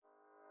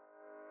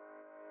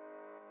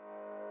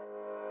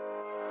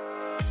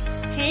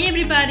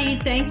everybody.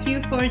 Thank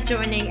you for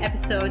joining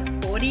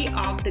episode 40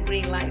 of The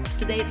Green Life.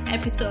 Today's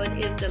episode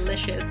is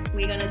delicious.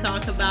 We're going to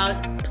talk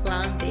about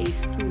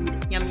plant-based food.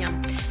 Yum,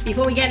 yum.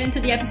 Before we get into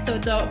the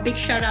episode though, big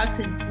shout out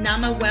to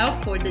Nama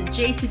Well for the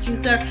J2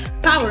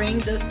 juicer powering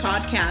this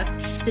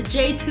podcast. The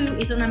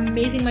J2 is an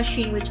amazing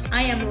machine which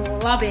I am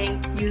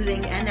loving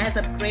using and has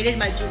upgraded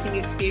my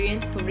juicing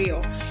experience for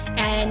real.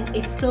 And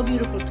it's so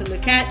beautiful to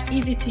look at,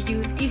 easy to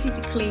use, easy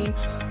to clean,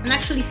 and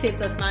actually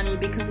saves us money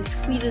because it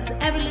squeezes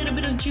every little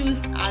bit of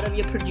juice out of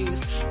your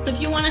produce. So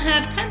if you want to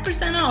have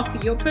 10%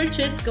 off your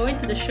purchase, go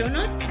into the show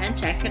notes and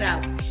check it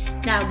out.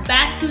 Now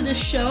back to the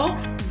show.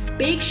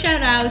 Big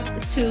shout out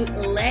to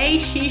Lay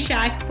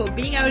Shishak for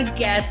being our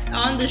guest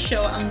on the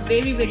show. I'm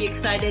very, very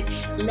excited.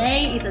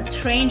 Lay is a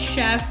trained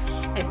chef,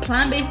 a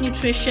plant-based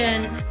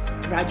nutrition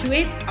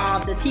graduate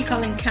of the T.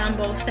 Colin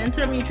Campbell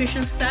Center of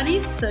Nutrition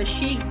Studies. So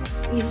she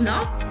is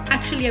not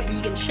actually a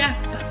vegan chef,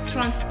 but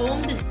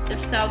transformed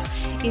herself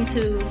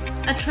into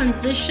a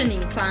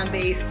transitioning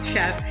plant-based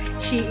chef.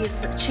 She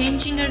is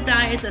changing her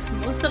diet, as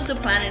most of the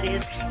planet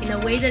is, in a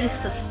way that is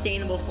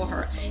sustainable for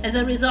her. As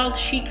a result,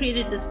 she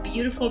created this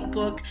beautiful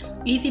book,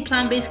 Easy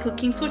Plant-Based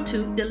Cooking for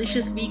Two,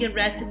 delicious vegan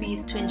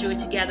recipes to enjoy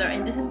together.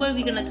 And this is what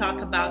we're going to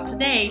talk about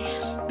today,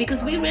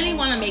 because we really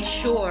want to make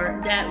sure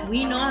that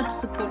we know how to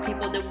support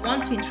people that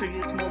want to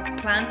introduce more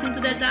plants into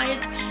their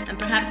diets and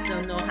perhaps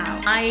don't know how.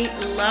 I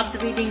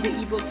loved reading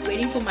the ebook,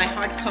 waiting for my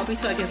hard copy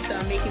so I can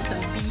start making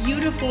some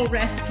beautiful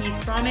recipes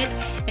from it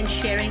and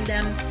sharing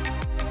them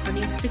on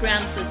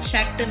Instagram. So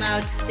check them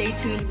out. Stay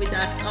tuned with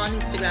us on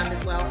Instagram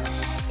as well.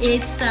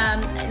 It's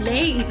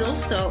Lay is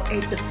also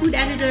the food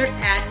editor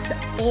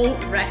at All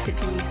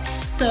Recipes.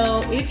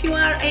 So if you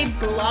are a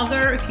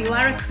blogger, if you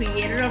are a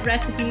creator of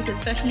recipes,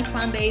 especially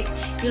plant-based,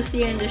 you'll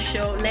see in the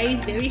show, Lay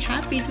is very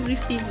happy to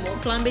receive more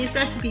plant-based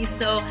recipes.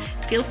 So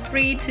feel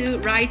free to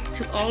write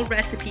to All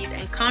Recipes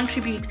and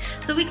contribute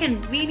so we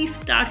can really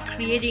start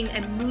creating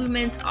a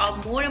movement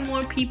of more and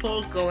more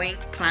people going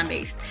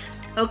plant-based.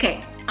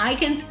 Okay, I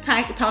can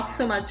talk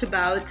so much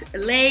about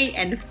Lay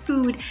and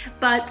food,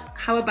 but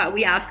how about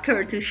we ask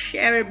her to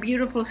share a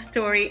beautiful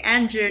story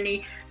and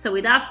journey. So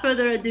without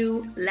further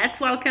ado, let's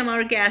welcome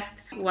our guest.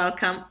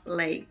 Welcome,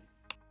 Lay.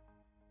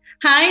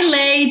 Hi,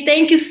 Lay.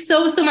 Thank you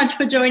so much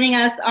for joining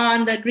us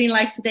on The Green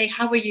Life today.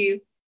 How are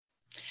you?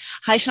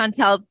 Hi,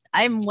 Chantel.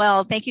 I'm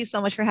well. Thank you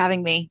so much for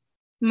having me.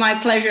 My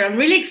pleasure. I'm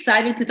really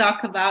excited to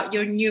talk about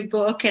your new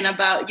book and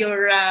about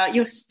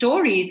your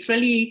story. It's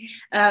really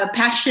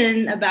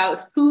passion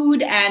about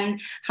food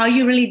and how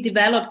you really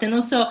developed. And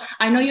also,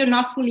 I know you're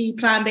not fully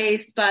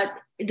plant-based, but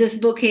this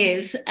book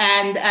is,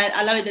 and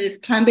I love it that it's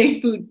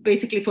plant-based food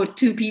basically for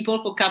two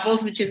people, for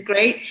couples, which is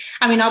great.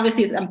 I mean,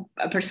 obviously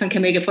a person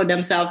can make it for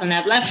themselves and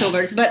have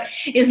leftovers, but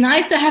it's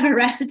nice to have a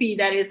recipe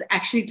that is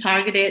actually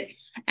targeted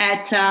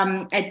at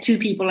two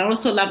people. I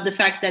also love the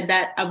fact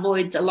that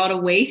avoids a lot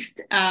of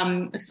waste.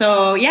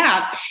 So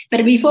yeah,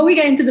 but before we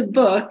get into the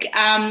book,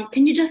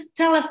 can you just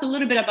tell us a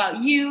little bit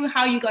about you,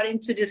 how you got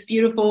into this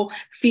beautiful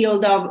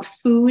field of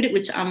food,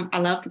 which I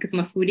love because I'm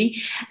a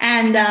foodie,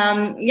 and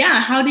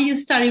how do you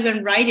start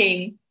even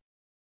writing?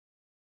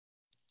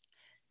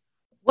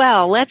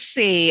 Well, let's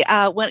see.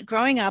 When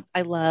growing up,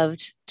 I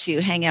loved to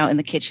hang out in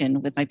the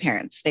kitchen with my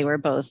parents. They were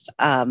both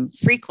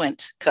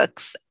frequent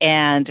cooks,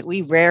 and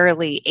we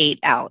rarely ate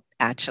out,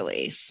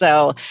 actually.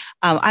 So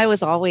I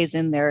was always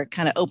in there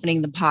kind of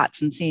opening the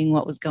pots and seeing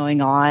what was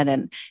going on.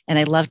 And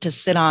I loved to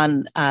sit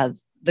on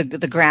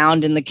the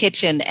ground in the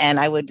kitchen, and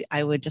I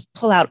would just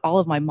pull out all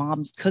of my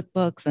mom's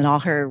cookbooks and all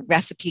her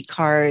recipe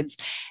cards.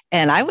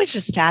 And I was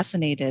just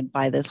fascinated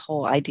by this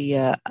whole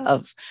idea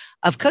of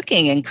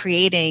cooking and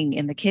creating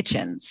in the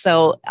kitchen.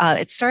 So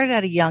it started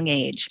at a young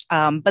age.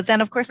 But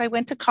then, of course, I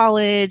went to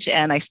college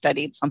and I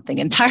studied something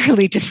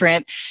entirely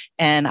different.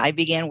 And I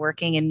began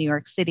working in New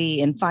York City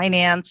in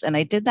finance. And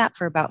I did that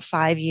for about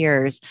 5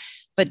 years.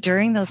 But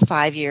during those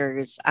 5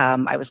 years,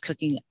 I was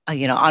cooking,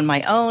 on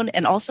my own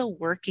and also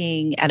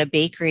working at a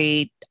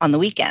bakery on the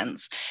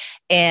weekends.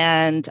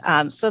 And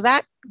so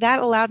that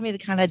allowed me to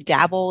kind of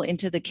dabble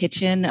into the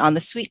kitchen on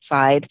the sweet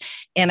side.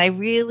 And I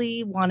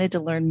really wanted to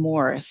learn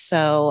more.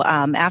 So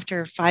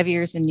after 5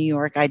 years in New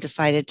York, I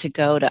decided to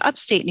go to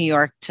upstate New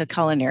York to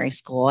culinary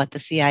school at the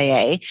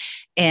CIA.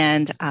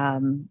 And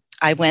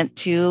I went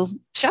to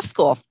chef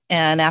school.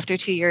 And after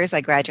 2 years,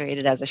 I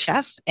graduated as a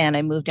chef and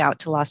I moved out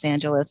to Los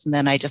Angeles. And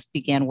then I just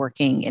began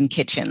working in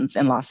kitchens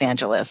in Los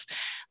Angeles,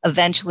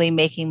 eventually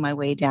making my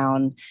way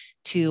down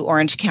to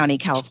Orange County,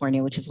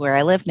 California, which is where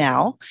I live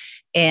now.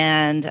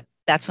 And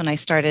that's when I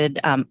started,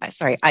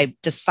 I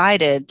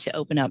decided to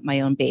open up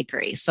my own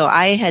bakery. So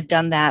I had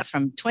done that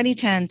from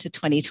 2010 to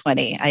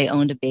 2020. I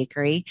owned a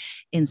bakery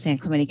in San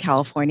Clemente,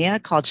 California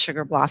called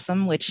Sugar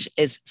Blossom, which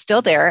is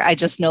still there. I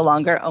just no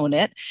longer own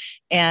it.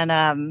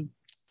 And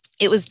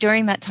it was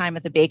during that time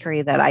at the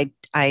bakery that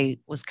I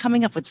was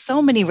coming up with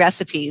so many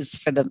recipes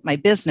for my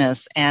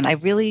business. And I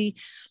really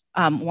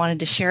wanted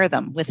to share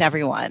them with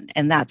everyone.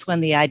 And that's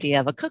when the idea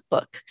of a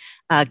cookbook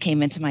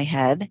came into my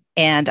head.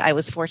 And I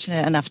was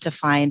fortunate enough to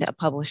find a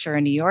publisher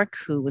in New York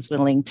who was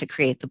willing to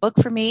create the book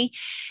for me.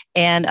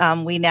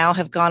 And we now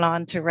have gone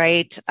on to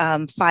write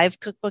 5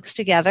 cookbooks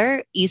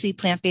together. Easy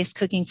Plant-Based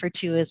Cooking for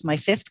Two is my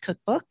 5th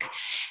cookbook.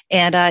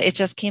 And it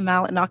just came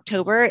out in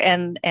October.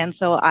 And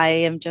so I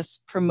am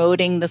just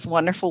promoting this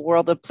wonderful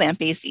world of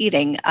plant-based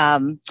eating.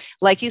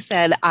 Like you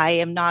said, I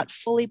am not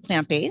fully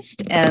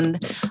plant-based,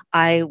 and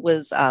I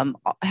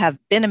have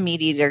been a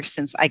meat eater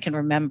since I can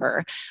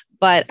remember.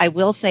 But I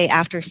will say,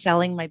 after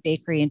selling my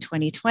bakery in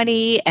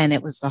 2020, and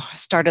it was the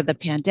start of the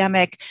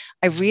pandemic,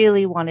 I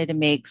really wanted to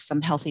make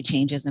some healthy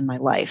changes in my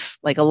life,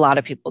 like a lot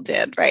of people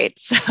did, right?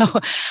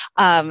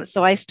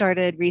 So I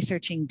started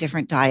researching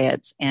different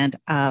diets, and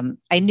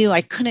I knew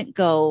I couldn't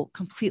go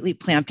completely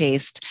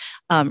plant-based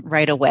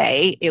right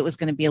away. It was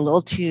going to be a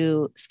little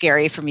too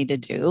scary for me to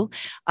do.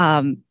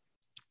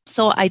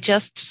 So I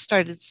just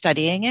started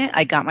studying it.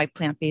 I got my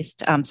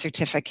plant-based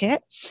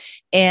certificate,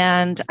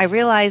 and I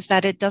realized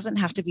that it doesn't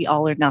have to be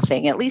all or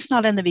nothing, at least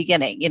not in the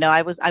beginning. You know,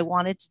 I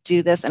wanted to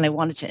do this and I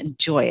wanted to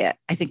enjoy it.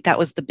 I think that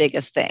was the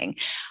biggest thing.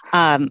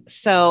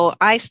 So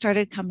I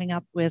started coming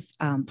up with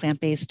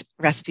plant-based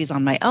recipes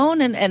on my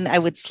own, and I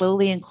would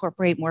slowly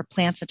incorporate more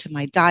plants into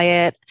my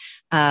diet.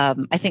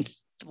 I think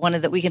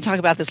we can talk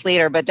about this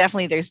later, but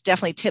there's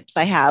definitely tips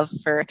I have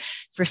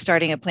for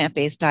starting a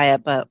plant-based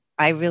diet. But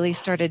I really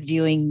started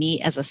viewing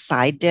meat as a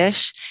side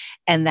dish,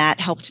 and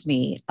that helped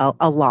me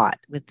a lot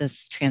with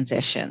this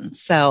transition.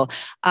 So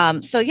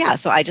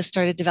I just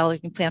started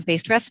developing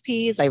plant-based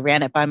recipes. I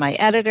ran it by my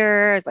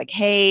editor. It's like,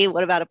 hey,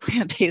 what about a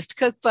plant-based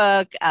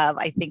cookbook?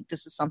 I think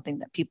this is something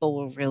that people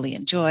will really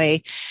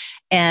enjoy.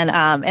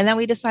 And then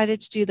we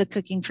decided to do the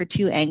cooking for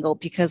two angle,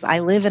 because I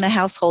live in a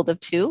household of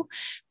 2.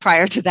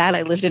 Prior to that,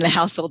 I lived in a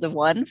household of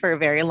 1 for a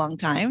very long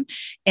time.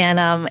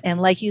 And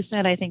like you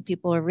said, I think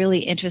people are really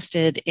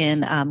interested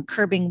in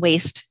curbing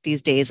waste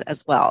these days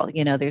as well.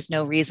 You know, there's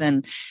no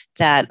reason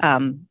that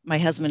my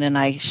husband and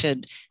I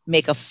should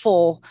make a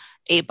full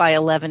 8 by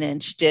 11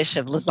 inch dish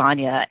of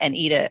lasagna and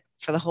eat it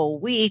for the whole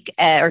week,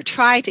 or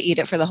try to eat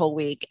it for the whole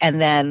week, and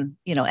then,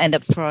 you know, end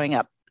up throwing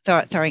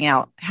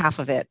out half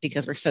of it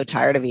because we're so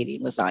tired of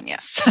eating lasagna.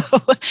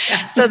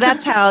 So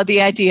that's how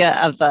the idea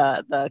of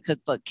the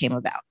cookbook came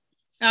about.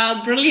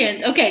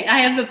 Brilliant. Okay, I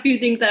have a few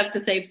things I have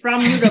to say. From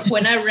Europe,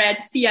 when I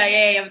read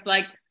CIA, I was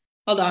like,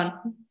 hold on,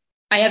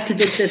 I have to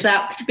dig this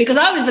out, because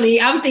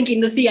obviously I'm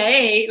thinking the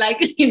CIA, like,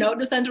 you know,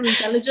 the Central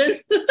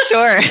Intelligence.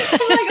 Sure.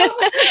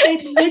 they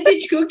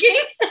teach cooking.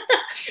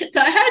 So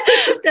I had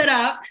to look that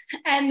up.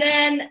 And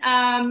then,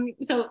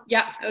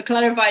 I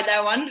clarified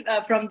that one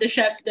from the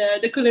chef,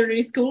 the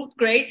culinary school.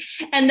 Great.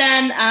 And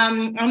then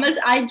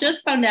I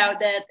just found out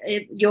that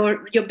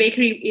your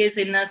bakery is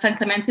in San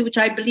Clemente, which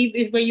I believe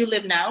is where you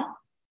live now.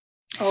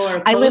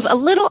 I live a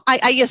little,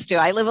 I used to,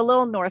 I live a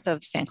little north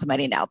of San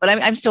Clemente now, but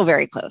I'm still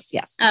very close.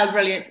 Yes.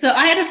 Brilliant. So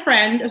I had a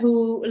friend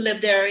who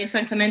lived there in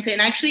San Clemente,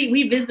 and actually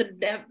we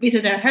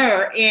visited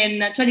her in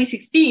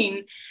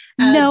 2016.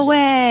 No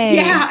way.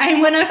 Yeah.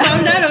 And when I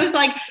found out, I was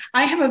like,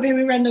 I have a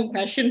very random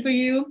question for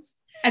you.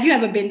 Have you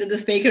ever been to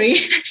this bakery?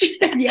 She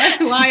said,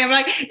 yes. Why? I'm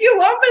like, you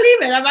won't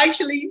believe it. I'm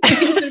actually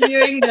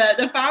interviewing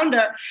the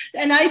founder.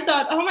 And I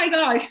thought, oh my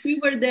gosh, we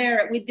were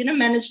there. We didn't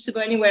manage to go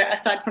anywhere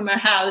aside from our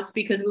house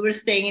because we were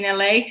staying in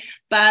LA.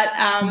 But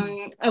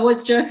it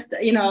was just,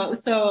 you know,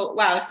 so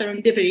wow,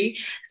 serendipity.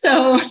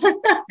 So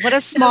what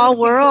a small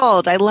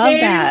world. I love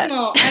that.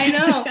 Small. I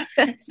know.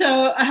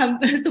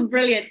 So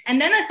brilliant.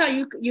 And then I saw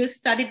you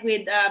studied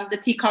with the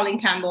T. Colin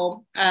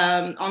Campbell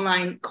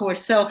online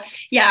course. So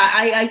yeah,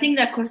 I think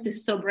that course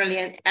is so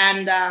brilliant.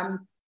 And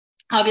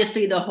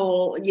obviously the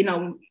whole, you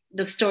know,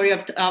 the story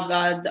of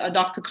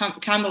Dr.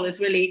 Campbell is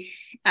really,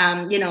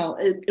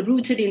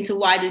 rooted into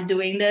why they're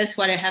doing this,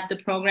 why they have the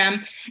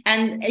program.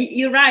 And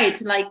you're right,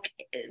 like,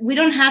 we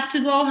don't have to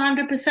go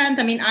 100%.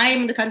 I mean, I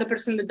am the kind of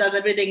person that does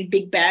everything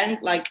big bang.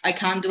 Like, I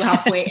can't do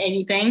halfway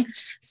anything.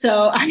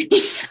 So I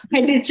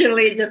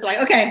literally just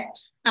like, okay,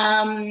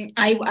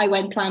 I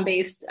went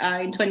plant-based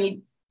in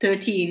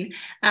 2013,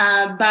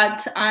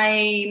 but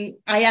I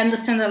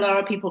understand a lot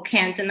of people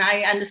can't, and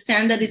I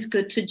understand that it's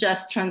good to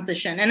just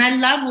transition. And I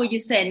love what you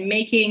said,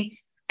 making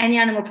any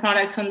animal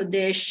products on the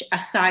dish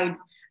aside,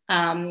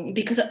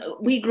 because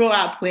we grow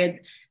up with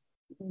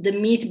the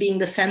meat being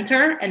the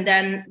center and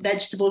then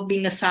vegetables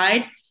being the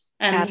side,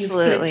 and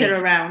absolutely. You flipped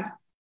it around.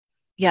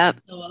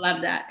 Yep. So I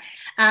love that.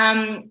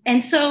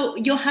 And so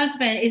your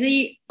husband, is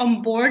he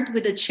on board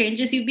with the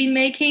changes you've been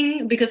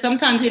making? Because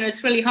sometimes, you know,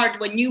 it's really hard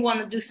when you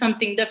want to do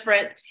something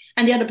different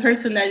and the other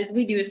person that is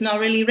with you is not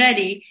really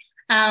ready.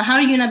 How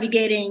are you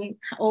navigating,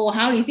 or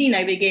how is he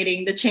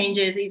navigating the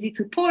changes? Is he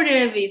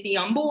supportive? Is he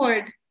on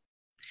board?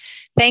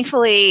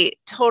 Thankfully,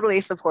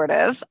 totally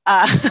supportive.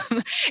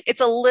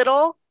 It's a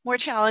little more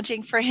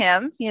challenging for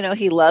him. You know,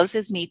 he loves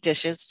his meat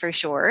dishes for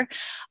sure.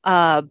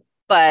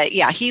 But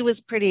yeah, he was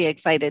pretty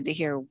excited to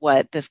hear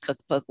what this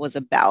cookbook was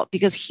about,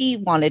 because he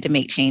wanted to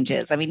make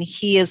changes. I mean,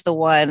 he is the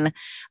one,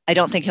 I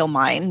don't think he'll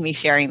mind me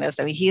sharing this.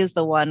 I mean, he is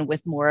the one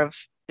with more of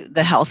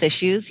the health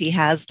issues. He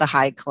has the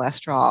high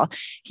cholesterol.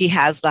 He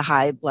has the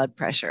high blood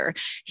pressure.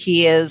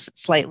 He is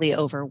slightly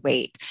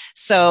overweight.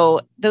 So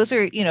those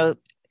are,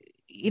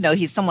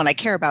 he's someone I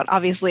care about,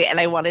 obviously, and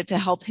I wanted to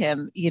help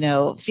him,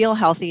 feel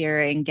healthier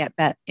and get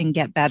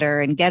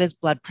better and get his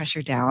blood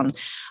pressure down.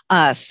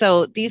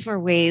 So these were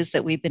ways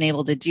that we've been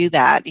able to do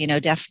that.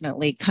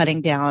 Definitely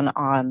cutting down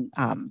on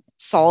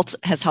salt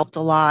has helped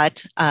a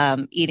lot.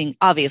 Eating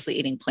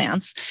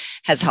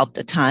plants has helped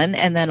a ton,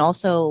 and then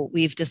also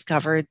we've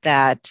discovered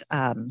that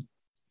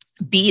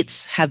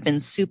beets have been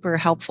super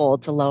helpful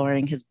to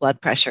lowering his blood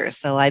pressure.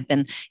 So I've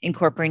been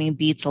incorporating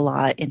beets a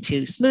lot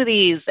into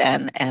smoothies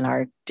and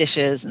our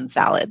dishes and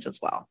salads as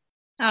well.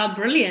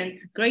 Brilliant.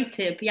 Great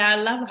tip. Yeah, I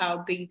love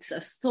how beets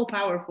are so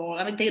powerful.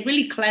 I mean, they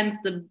really cleanse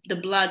the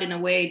blood in a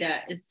way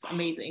that is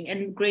amazing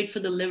and great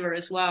for the liver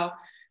as well.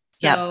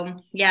 So yep.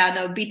 Yeah,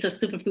 no, beets are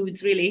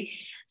superfoods, really.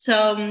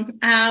 So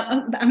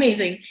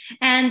amazing.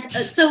 And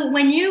so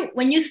when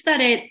you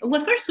started,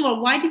 well, first of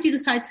all, why did you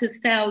decide to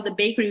sell the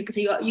bakery? Because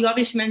you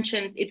obviously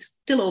mentioned it's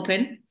still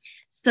open.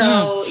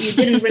 So you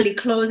didn't really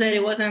close it.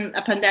 It wasn't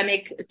a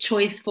pandemic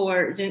choice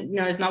for,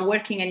 it's not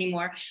working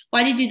anymore.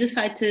 Why did you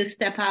decide to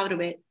step out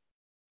of it?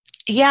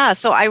 Yeah.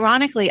 So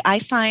ironically, I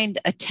signed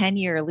a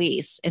 10-year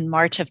lease in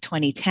March of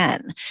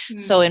 2010.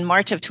 So in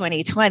March of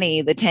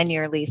 2020, the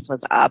 10-year lease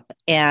was up,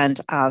 and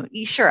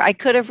sure, I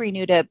could have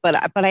renewed it,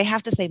 but I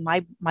have to say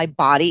my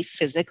body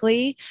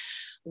physically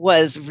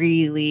was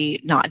really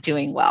not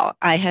doing well.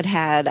 I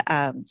had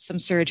some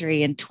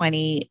surgery in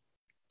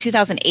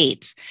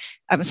 2008.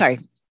 I'm sorry,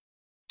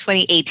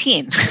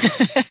 2018.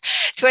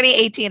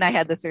 2018, I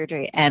had the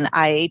surgery, and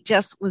I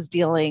just was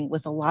dealing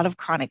with a lot of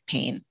chronic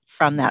pain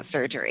from that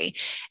surgery.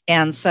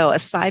 And so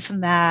aside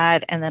from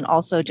that, and then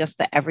also just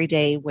the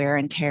everyday wear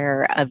and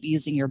tear of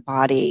using your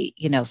body,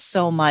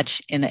 so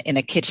much in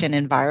a kitchen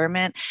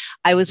environment,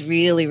 I was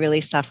really,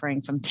 really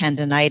suffering from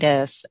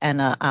tendonitis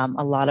and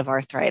a lot of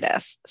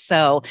arthritis.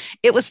 So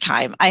it was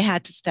time. I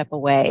had to step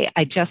away.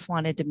 I just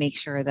wanted to make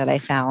sure that I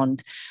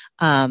found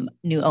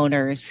new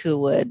owners who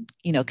would,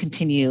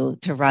 continue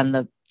to run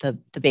the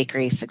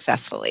bakery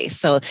successfully.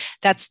 So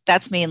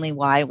that's mainly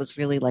why it was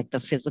really like the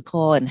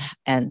physical and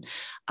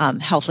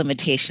health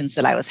limitations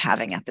that I was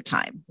having at the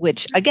time,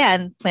 which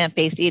again,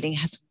 plant-based eating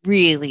has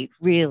really,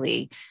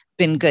 really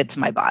been good to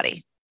my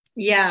body.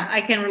 Yeah,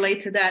 I can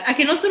relate to that. I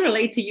can also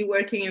relate to you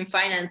working in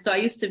finance. So I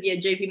used to be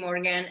at JP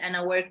Morgan, and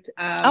I worked.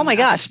 Oh my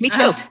gosh, me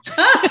too.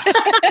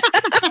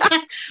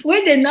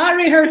 We did not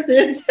rehearse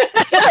this.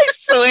 I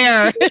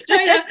swear.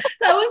 I know.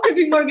 So I was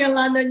JP Morgan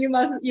London. You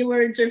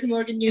were in JP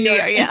Morgan New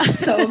York. Yeah.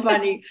 So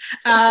funny.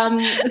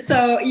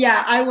 So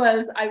yeah, it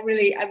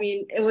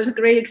was a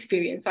great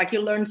experience. Like,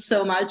 you learned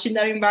so much in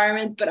that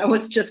environment, but I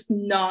was just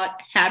not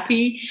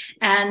happy.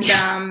 And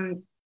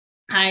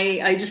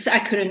I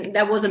couldn't,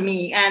 that wasn't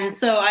me. And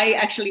so I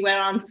actually went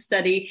on to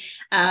study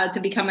to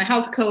become a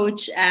health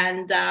coach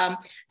and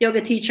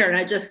yoga teacher. And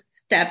I just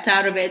stepped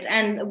out of it.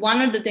 And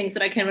one of the things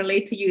that I can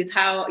relate to you is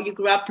how you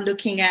grew up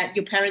looking at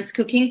your parents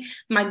cooking.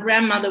 My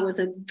grandmother was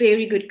a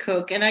very good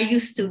cook, and I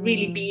used to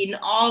really be in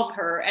awe of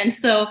her. And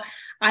so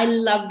I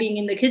love being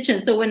in the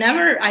kitchen. So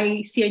whenever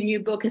I see a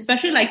new book,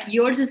 especially like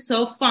yours, is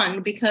so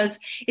fun because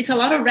it's a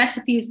lot of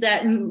recipes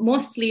that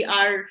mostly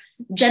are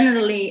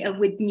generally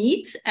with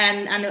meat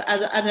and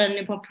other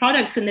animal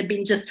products, and they've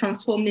been just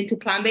transformed into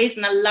plant-based.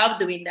 And I love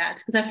doing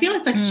that because I feel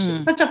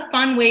it's such a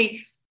fun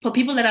way for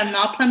people that are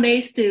not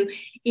plant-based to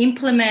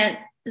implement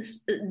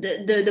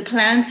the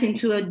plants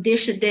into a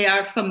dish that they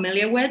are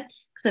familiar with.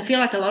 Because I feel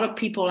like a lot of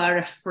people are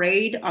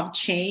afraid of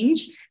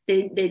change.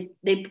 They're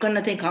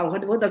gonna think, oh,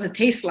 what does it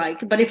taste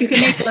like? But if you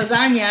can make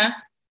lasagna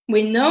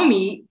with no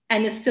meat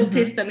and it still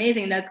tastes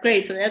amazing, that's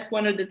great. So that's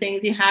one of the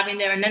things you have in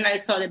there. And then I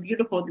saw the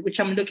beautiful, which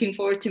I'm looking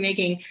forward to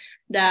making,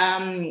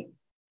 the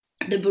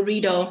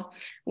burrito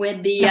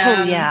with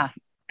the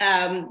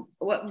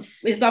what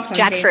is not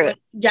plantain,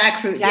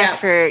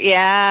 jackfruit,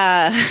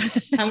 yeah.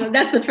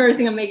 That's the first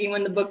thing I'm making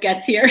when the book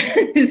gets here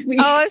this week.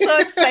 Oh, I'm so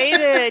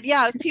excited.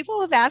 Yeah, people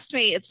have asked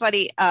me, it's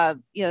funny,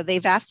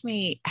 they've asked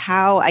me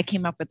how I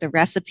came up with the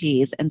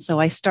recipes. And so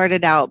I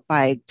started out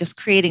by just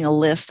creating a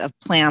list of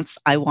plants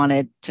I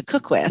wanted to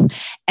cook with.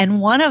 And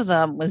one of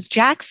them was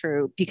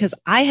jackfruit, because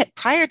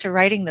prior to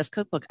writing this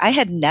cookbook, I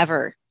had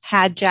never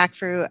had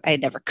jackfruit. I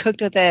had never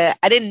cooked with it.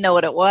 I didn't know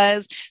what it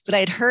was, but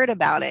I'd heard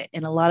about it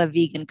in a lot of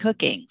vegan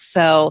cooking.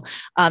 So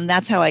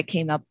that's how I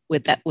came up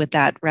with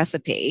that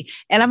recipe.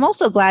 And I'm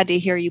also glad to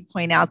hear you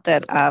point out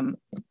that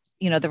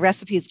the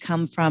recipes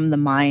come from the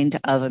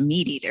mind of a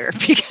meat eater,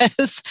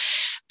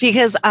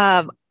 because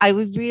I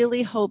would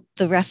really hope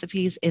the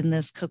recipes in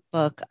this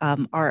cookbook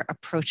are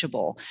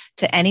approachable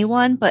to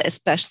anyone, but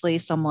especially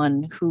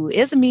someone who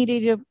is a meat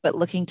eater, but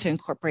looking to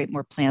incorporate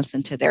more plants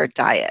into their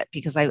diet,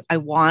 because I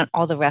want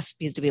all the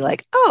recipes to be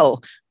like,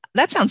 oh,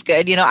 that sounds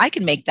good. I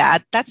can make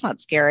that. That's not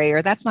scary,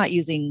 or that's not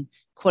using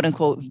quote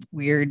unquote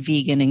weird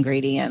vegan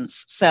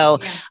ingredients. So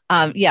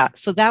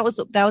so that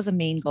was a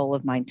main goal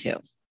of mine too.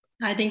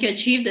 I think you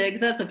achieved it,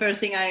 because that's the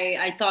first thing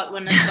I thought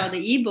when I saw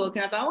the ebook,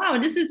 and I thought, wow,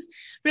 this is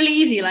really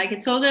easy. Like,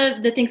 it's all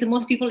the things that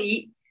most people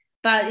eat.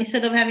 but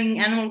instead of having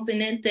animals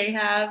in it, they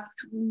have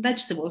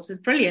vegetables.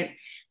 It's brilliant.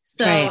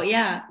 So Right.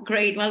 yeah,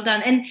 great, well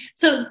done. And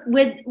so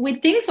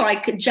with things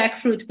like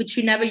jackfruit, which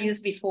you never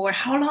used before,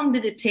 how long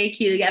did it take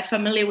you to get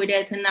familiar with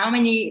it? And how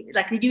many,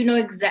 like, did you know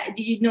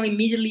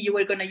immediately you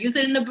were going to use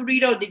it in a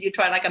burrito? Or did you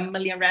try like a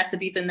million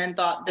recipes and then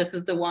thought this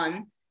is the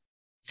one?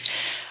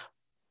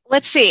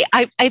 Let's see.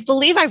 I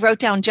believe I wrote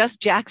down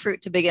just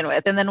jackfruit to begin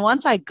with. And then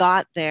once I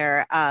got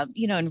there,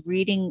 and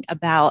reading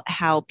about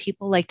how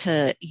people like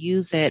to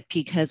use it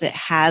because it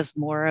has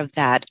more of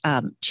that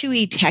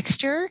chewy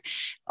texture,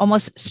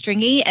 almost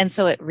stringy. And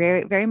so it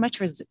very much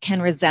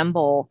can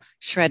resemble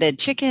shredded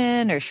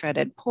chicken or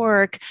shredded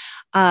pork.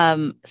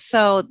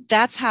 So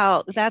that's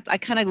how that I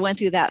kind of went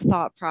through that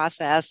thought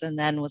process and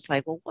then was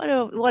like, well,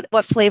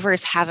 what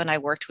flavors haven't I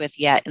worked with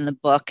yet in the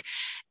book?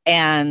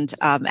 And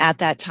at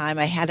that time,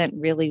 I hadn't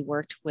really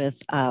worked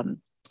with a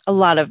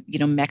lot of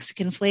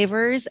Mexican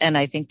flavors, and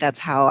I think that's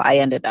how I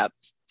ended up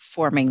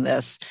forming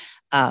this.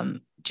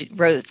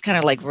 It's kind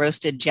of like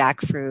roasted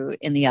jackfruit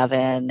in the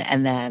oven,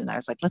 and then I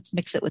was like, let's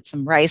mix it with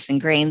some rice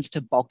and grains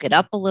to bulk it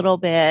up a little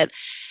bit,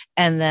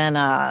 and then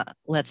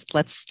let's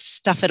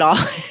stuff it all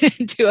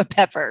into a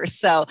pepper.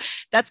 So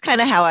that's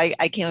kind of how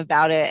I came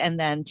about it. And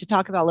then to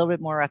talk about a little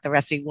bit more about the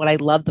recipe, what I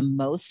love the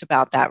most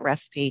about that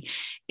recipe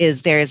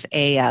is there's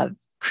a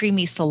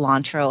creamy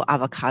cilantro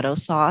avocado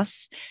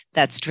sauce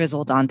that's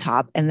drizzled on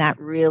top. And that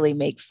really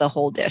makes the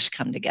whole dish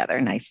come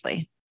together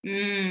nicely.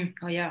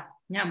 Oh yeah,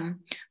 yum.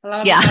 I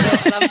love Yeah.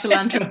 avocado, I love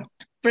cilantro.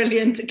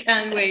 Brilliant,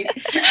 can't wait.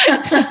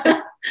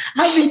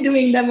 I've been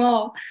doing them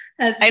all.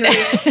 That's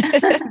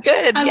great.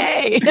 Good,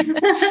 yay.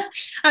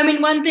 I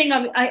mean, one thing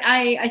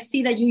I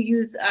see that you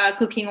use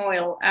cooking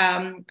oil.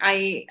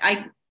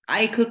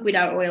 I cook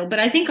without oil, but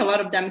I think a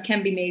lot of them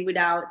can be made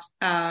without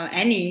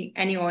any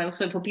oil.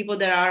 So for people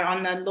that are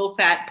on the low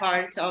fat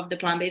part of the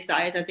plant-based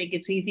diet, I think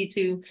it's easy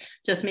to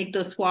just make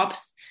those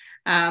swaps.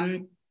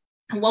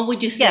 What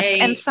would you say?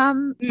 Yes,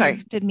 and sorry,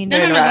 didn't mean to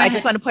No, interrupt. go I ahead.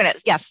 just want to point out,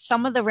 yes,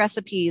 some of the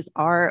recipes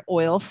are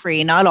oil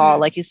free, not all,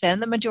 like you said,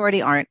 and the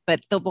majority aren't,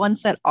 but the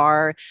ones that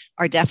are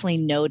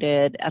definitely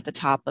noted at the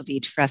top of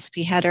each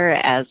recipe header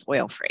as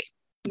oil free.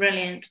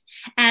 Brilliant.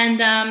 And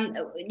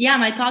yeah,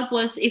 my thought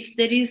was if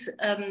there is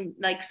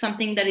like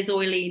something that is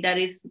oily that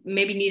is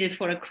maybe needed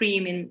for a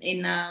cream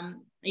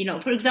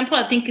for example,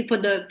 I think for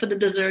the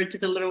dessert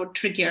is a little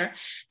trickier.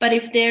 But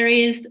if there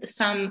is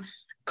some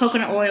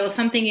coconut oil,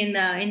 something in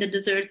the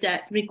dessert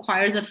that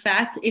requires a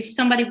fat, if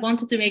somebody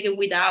wanted to make it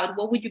without,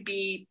 what would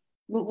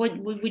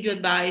you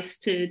advise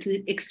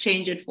to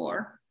exchange it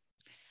for?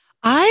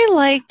 I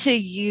like to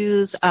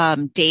use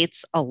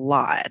dates a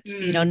lot.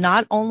 Mm,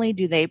 Not only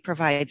do they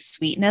provide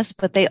sweetness,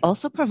 but they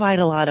also provide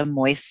a lot of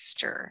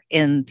moisture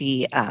in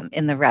the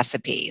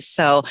recipe.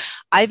 So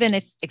I've been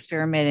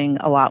experimenting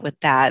a lot with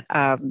that.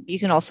 You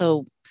can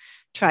also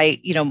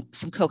try,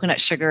 some coconut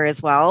sugar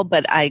as well.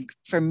 But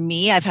for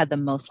me, I've had the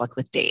most luck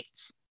with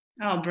dates.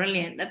 oh,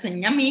 brilliant. That's a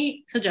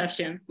yummy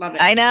suggestion. Love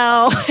it. I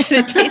know.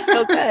 It tastes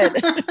so good.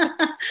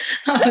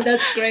 Oh,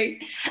 that's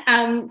great.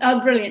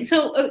 Oh, brilliant.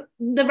 So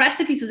the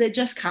recipes, they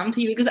just come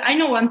to you? Because I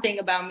know one thing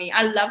about me.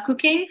 I love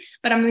cooking,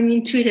 but I'm an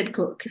intuitive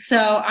cook.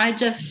 So I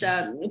just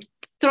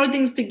throw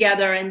things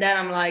together and then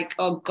I'm like,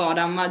 oh God,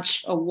 how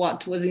much of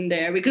what was in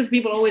there? Because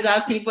people always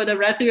ask me for the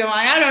recipe. I'm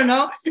like, I don't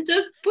know.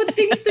 Just put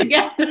things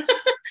together.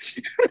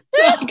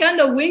 So I kind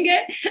of wing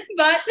it,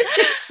 but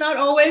it's not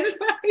always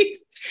right.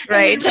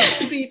 Right.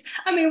 Recipes.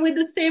 I mean, with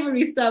the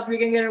savory stuff, you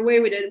can get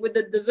away with it. With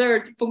the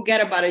dessert,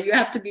 forget about it. You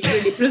have to be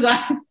really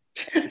precise.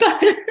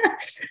 But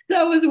so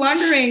I was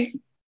wondering,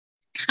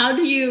 how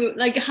do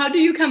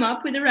you come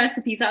up with the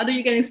recipes? How do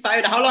you get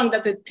inspired? How long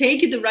does it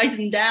take you to write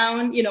them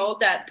down?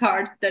 That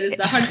part that is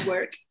the hard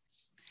work.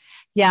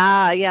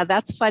 Yeah,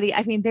 that's funny.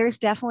 I mean, there's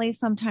definitely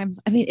sometimes,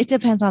 it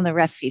depends on the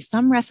recipe.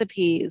 Some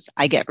recipes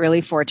I get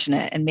really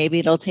fortunate and maybe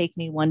it'll take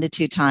me 1 to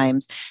 2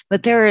 times,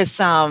 but there is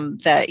some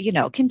that,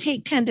 can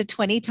take 10 to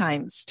 20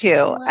 times too.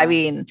 Wow. I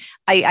mean,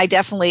 I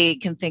definitely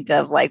can think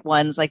of like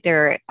ones like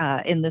they're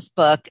in this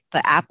book,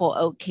 the apple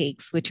oat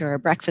cakes, which are a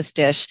breakfast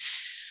dish,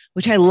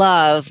 which I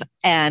love.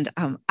 And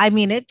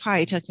it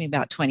probably took me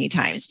about 20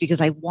 times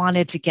because I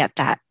wanted to get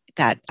that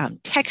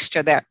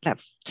texture that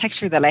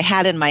texture that I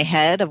had in my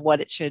head of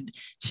what it should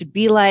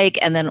be like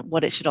and then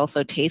what it should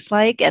also taste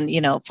like. And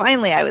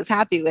finally I was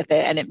happy with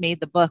it and it made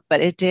the book,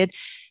 but it did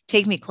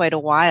take me quite a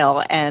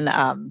while.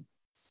 And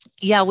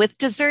with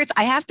desserts,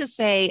 I have to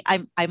say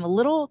I'm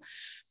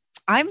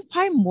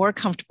probably more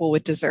comfortable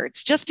with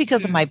desserts just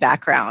because of my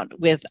background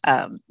with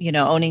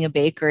owning a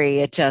bakery.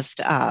 It just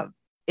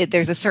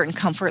there's a certain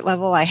comfort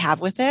level I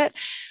have with it,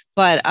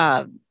 but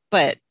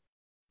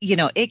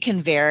it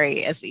can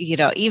vary as,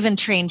 even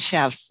trained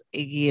chefs,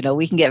 we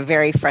can get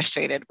very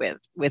frustrated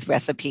with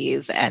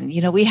recipes. And,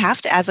 we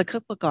have to, as a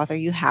cookbook author,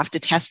 you have to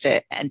test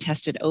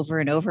it over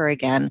and over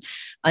again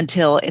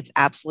until it's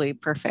absolutely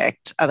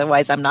perfect.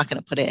 Otherwise, I'm not going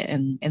to put it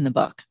in the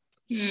book.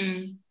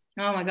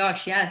 Oh my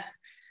gosh, yes.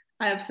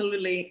 I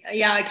absolutely.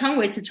 Yeah, I can't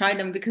wait to try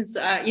them because,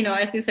 as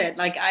you said,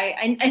 like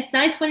it's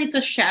nice when it's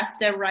a chef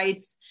that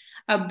writes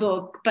a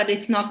book, but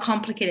it's not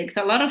complicated.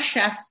 Because a lot of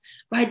chefs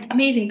write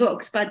amazing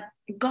books, but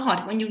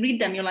God, when you read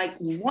them, you're like,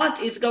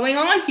 what is going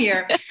on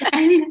here?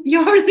 And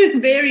yours is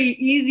very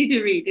easy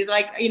to read. It's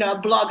like,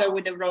 a blogger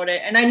would have wrote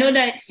it. And I know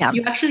that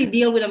you actually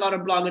deal with a lot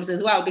of bloggers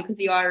as well, because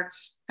you are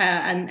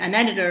an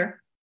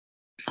editor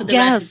for the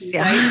recipes,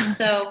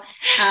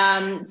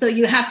 right? So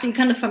you have to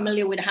kind of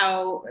familiar with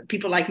how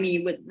people like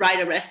me would write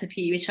a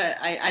recipe, which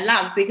I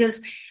love,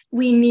 because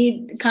we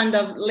need kind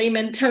of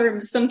layman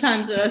terms.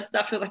 Sometimes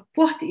stuff you're like,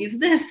 what is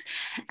this?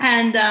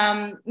 And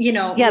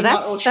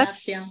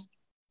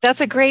that's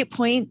a great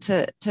point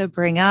to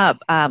bring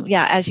up.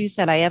 As you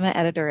said, I am an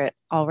editor at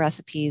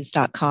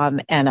allrecipes.com.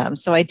 And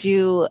so I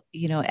do,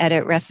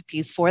 edit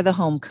recipes for the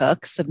home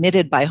cooks,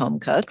 submitted by home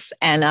cooks.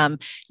 And,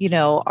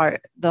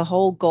 the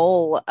whole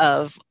goal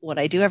of what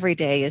I do every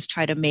day is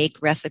try to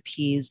make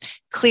recipes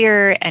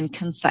clear and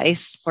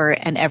concise for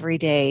an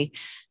everyday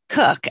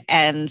cook.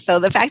 And so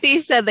the fact that you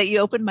said that you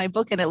opened my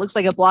book and it looks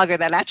like a blogger,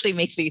 that actually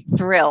makes me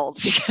thrilled,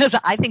 because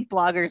I think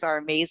bloggers are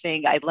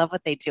amazing. I love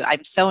what they do.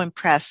 I'm so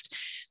impressed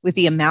with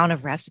the amount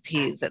of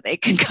recipes that they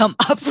can come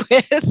up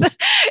with.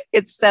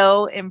 It's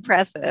so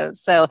impressive.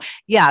 So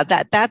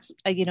that's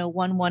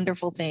one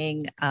wonderful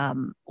thing,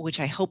 which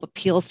I hope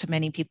appeals to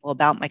many people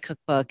about my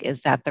cookbook,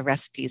 is that the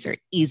recipes are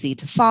easy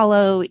to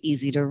follow,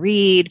 easy to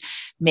read,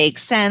 make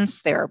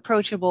sense. They're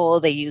approachable.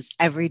 They use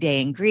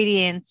everyday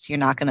ingredients. You're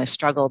not going to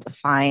struggle to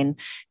find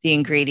the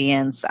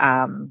ingredients.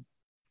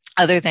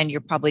 Other than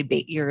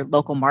your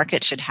local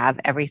market should have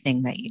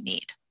everything that you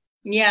need.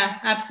 Yeah,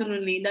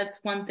 absolutely.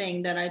 That's one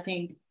thing that I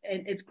think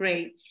it's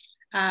great.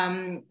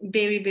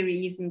 Very, very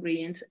easy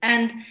ingredients.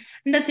 And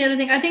that's the other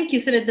thing. I think you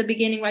said at the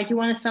beginning, right? You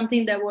wanted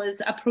something that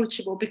was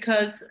approachable,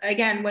 because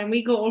again, when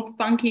we go all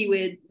funky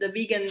with the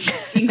vegan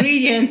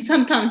ingredients,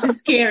 sometimes it's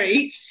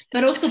scary,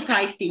 but also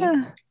pricey.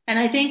 And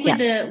I think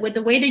with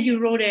the way that you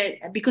wrote it,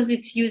 because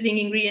it's using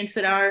ingredients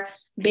that are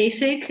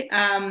basic,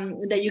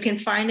 that you can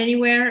find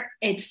anywhere,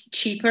 it's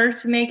cheaper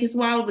to make as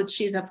well,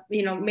 which is,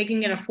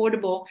 making it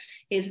affordable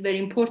is very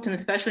important,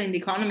 especially in the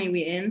economy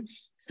we're in.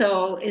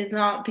 So it's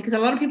not, because a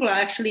lot of people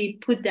are actually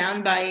put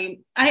down by,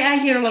 I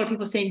hear a lot of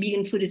people saying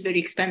vegan food is very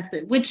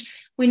expensive, which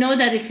we know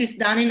that if it's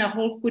done in a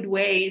whole food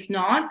way is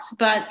not,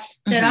 but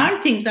there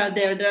are things out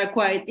there that are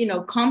quite,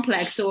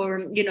 complex, or,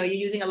 you're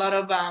using a lot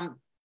of,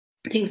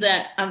 things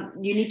that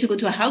you need to go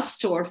to a health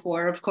store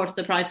for. Of course,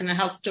 the price in a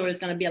health store is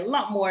going to be a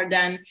lot more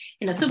than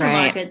in a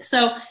supermarket. Right.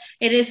 So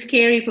it is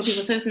scary for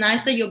people. So it's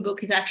nice that your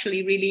book is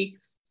actually really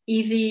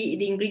easy.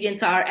 The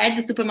ingredients are at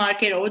the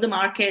supermarket or the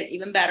market,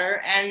 even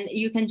better. And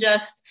you can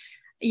just,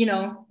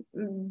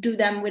 do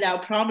them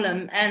without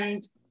problem.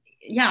 And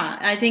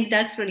I think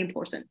that's really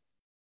important.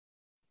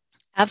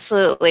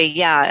 Absolutely.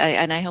 Yeah.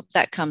 And I hope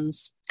that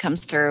comes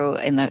through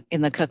in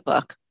the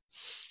cookbook.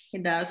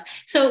 It does.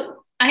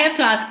 So I have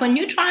to ask, when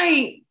you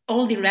try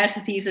all the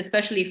recipes,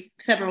 especially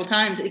several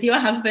times, is your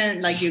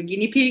husband like your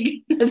guinea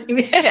pig?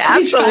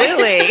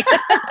 Absolutely.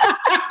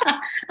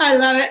 I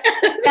love it.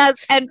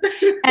 Yes,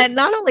 and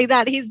not only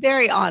that, he's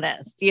very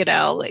honest.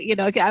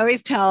 I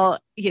always tell,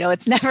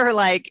 it's never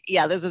like,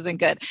 this isn't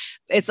good.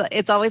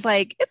 It's always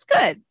like, it's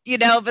good,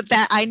 but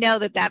that I know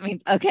that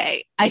means,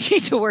 okay, I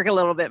need to work a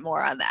little bit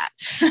more on that.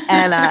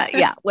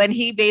 And when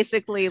he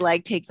basically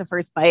like takes the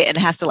first bite and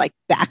has to like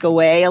back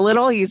away a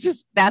little, he's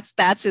just,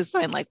 that's his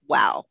sign, like,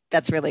 wow,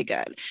 that's really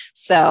good.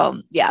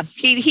 So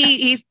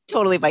he's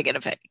totally my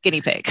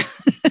guinea pig.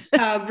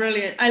 Oh,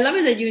 brilliant. I love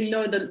it that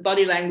the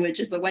body language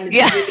is when it's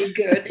really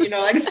good,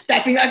 like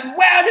stepping like,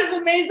 wow, this is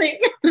amazing.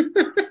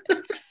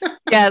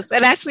 Yes.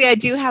 And actually, I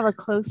do have a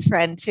close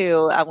friend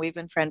too. We've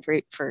been friends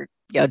for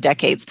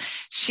decades.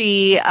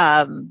 She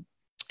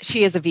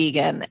is a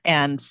vegan.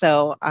 And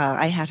so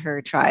I had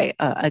her try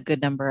a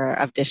good number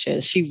of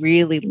dishes. She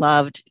really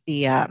loved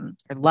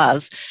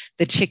loves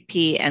the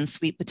chickpea and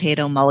sweet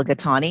potato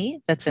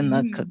mulligatawny that's in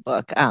the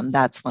cookbook.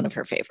 That's one of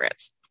her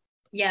favorites.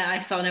 Yeah,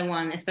 I saw that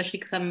one, especially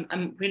because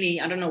I'm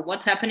really, I don't know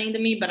what's happening to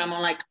me, but I'm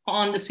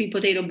on the sweet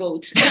potato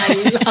boat.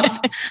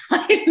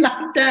 I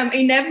love them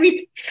in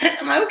every,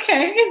 I'm like,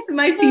 okay, it's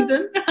my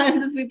season. I'm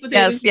the sweet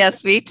potatoes.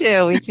 Yes, me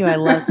too. I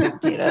love sweet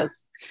potatoes.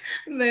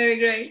 Very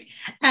great.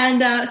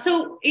 And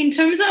so in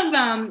terms of,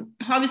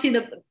 obviously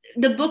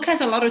the book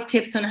has a lot of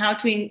tips on how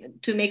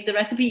to make the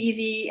recipe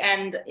easy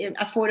and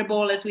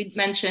affordable, as we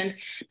mentioned.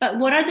 But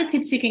what are the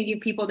tips you can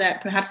give people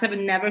that perhaps have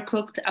never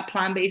cooked a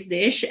plant-based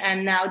dish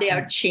and now they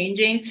are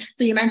changing?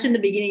 So you mentioned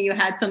in the beginning you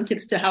had some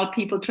tips to help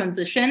people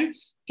transition.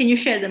 Can you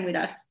share them with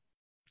us?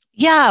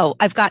 Yeah,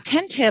 I've got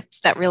 10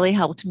 tips that really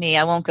helped me.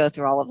 I won't go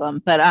through all of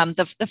them, but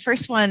the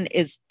first one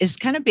is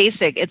kind of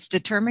basic. It's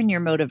determine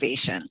your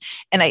motivation.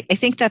 And I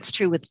think that's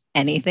true with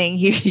anything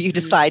you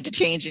decide to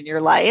change in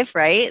your life,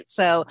 right?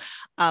 So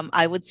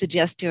I would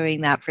suggest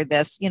doing that for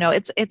this.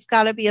 It's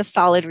got to be a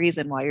solid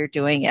reason why you're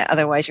doing it.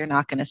 Otherwise, you're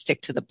not going to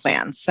stick to the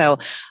plan. So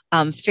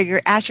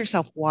ask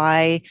yourself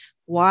why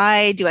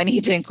do I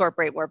need to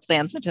incorporate more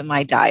plants into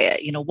my diet?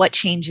 What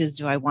changes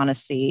do I want to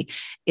see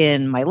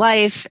in my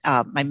life,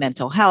 my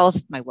mental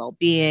health, my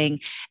well-being?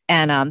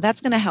 And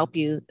that's going to help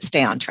you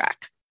stay on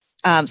track.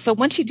 So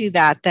once you do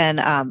that,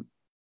 then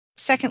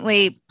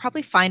secondly,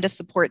 probably find a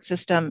support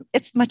system.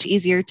 It's much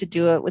easier to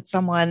do it with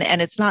someone,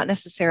 and it's not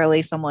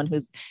necessarily someone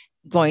who's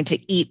going to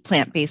eat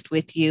plant-based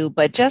with you,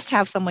 but just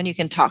have someone you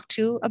can talk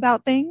to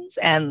about things,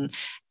 and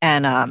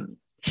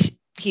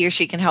he or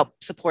she can help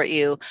support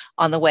you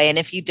on the way. And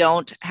if you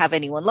don't have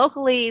anyone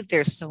locally,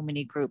 there's so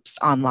many groups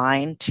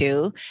online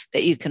too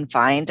that you can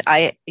find.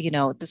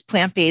 This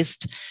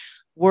plant-based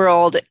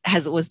world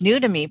was new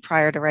to me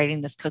prior to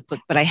writing this cookbook,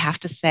 but I have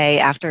to say,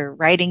 after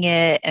writing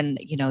it and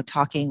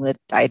talking with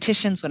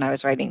dietitians when I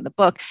was writing the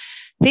book,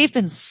 they've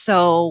been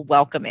so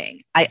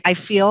welcoming. I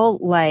feel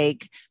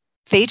like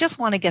they just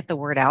want to get the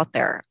word out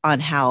there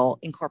on how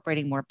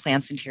incorporating more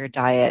plants into your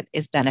diet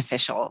is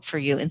beneficial for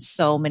you in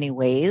so many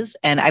ways.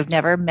 And I've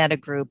never met a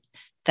group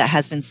that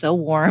has been so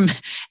warm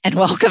and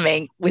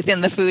welcoming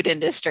within the food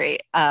industry.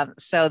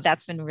 So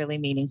that's been really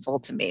meaningful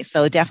to me.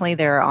 So definitely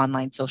there are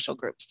online social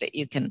groups that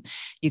you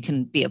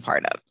can be a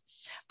part of.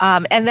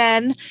 And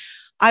then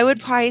I would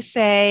probably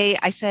say,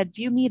 I said,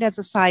 view meat as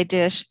a side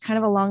dish, kind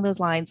of along those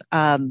lines.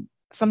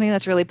 Something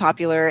that's really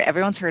popular,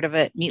 everyone's heard of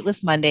it,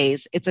 Meatless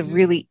Mondays. It's a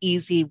really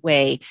easy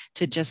way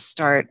to just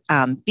start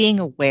being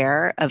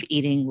aware of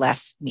eating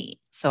less meat.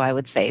 So I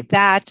would say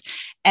that.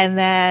 And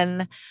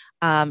then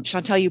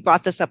Chantel, you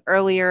brought this up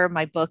earlier.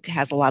 My book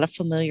has a lot of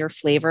familiar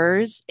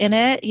flavors in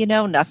it,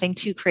 nothing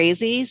too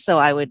crazy. So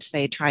I would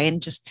say try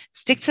and just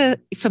stick to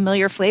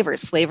familiar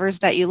flavors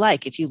that you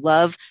like. If you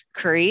love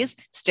curries,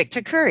 stick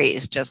to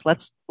curries. Just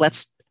let's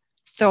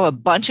throw a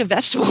bunch of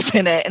vegetables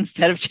in it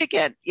instead of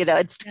chicken.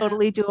 It's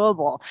totally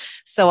doable.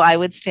 So I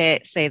would say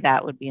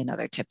that would be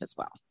another tip as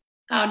well.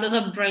 Oh, those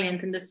are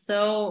brilliant, and they're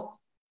so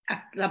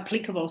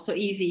applicable, so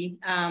easy.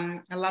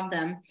 I love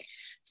them.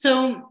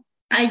 So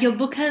your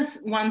book has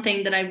one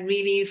thing that I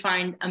really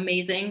find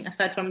amazing,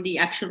 aside from the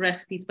actual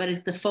recipes, but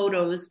it's the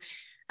photos.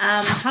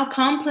 How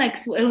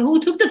complex? Who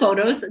took the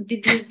photos?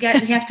 Did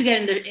you have to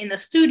get in the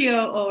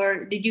studio,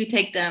 or did you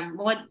take them?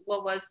 What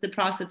was the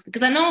process?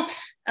 Because I know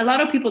a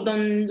lot of people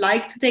don't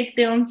like to take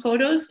their own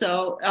photos,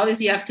 so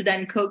obviously you have to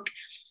then cook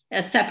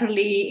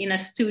separately in a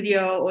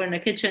studio or in a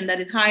kitchen that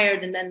is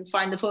hired, and then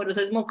find the photos.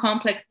 So it's more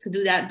complex to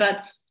do that.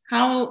 But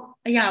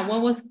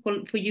what was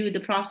for you the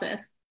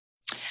process?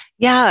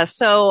 Yeah,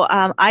 so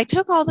I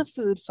took all the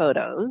food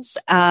photos.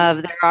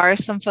 There are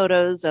some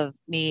photos of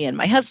me and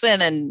my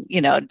husband, and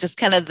just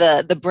kind of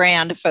the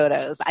brand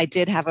photos. I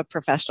did have a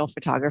professional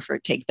photographer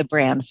take the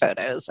brand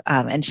photos,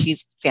 and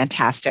she's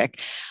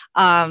fantastic.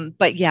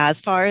 But yeah,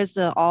 as far as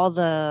all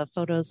the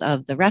photos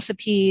of the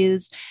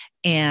recipes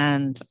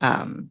and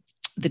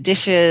the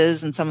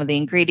dishes and some of the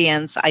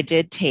ingredients I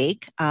did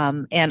take,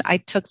 and I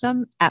took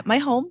them at my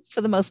home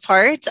for the most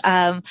part.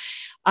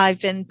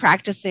 I've been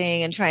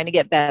practicing and trying to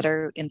get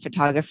better in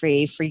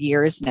photography for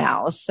years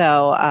now.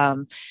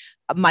 So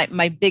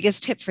my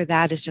biggest tip for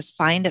that is just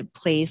find a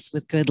place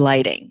with good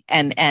lighting.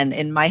 And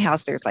in my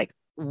house, there's like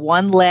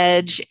one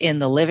ledge in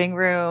the living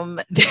room.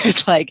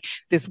 There's like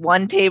this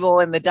one table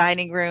in the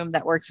dining room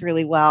that works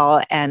really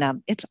well.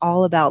 And it's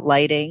all about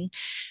lighting.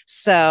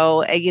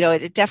 So,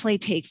 it definitely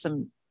takes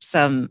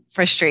some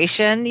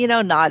frustration,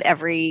 not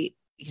every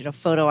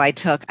photo I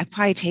took. I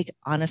probably take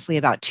honestly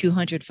about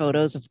 200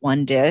 photos of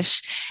one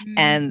dish,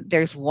 and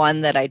there's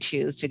one that I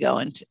choose to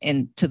go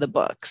into the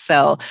book.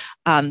 So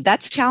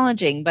that's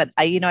challenging. But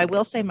I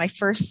will say my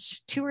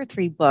first 2 or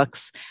 3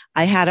 books,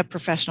 I had a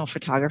professional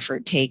photographer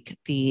take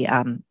the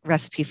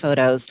recipe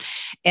photos,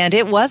 and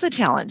it was a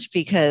challenge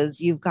because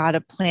you've got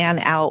to plan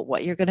out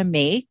what you're going to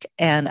make.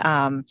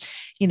 And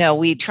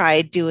we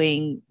tried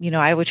doing,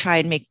 I would try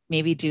and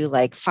maybe do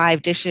like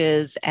 5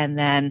 dishes, and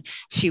then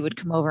she would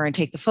come over and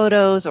take the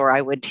photos, or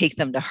I would take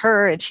them to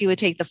her and she would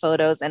take the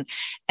photos.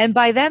 And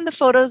by then the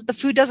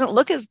food doesn't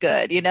look as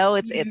good.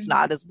 It's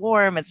not as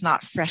warm. It's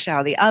not fresh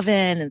out of the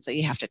oven. And so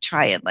you have to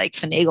try and like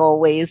finagle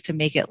ways to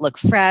make it look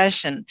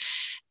fresh.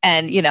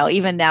 And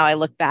even now I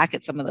look back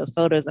at some of those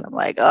photos and I'm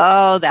like,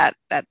 oh, that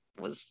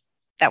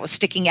was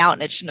sticking out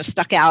and it shouldn't have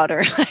stuck out,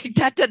 or like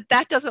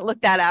that doesn't look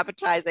that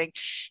appetizing.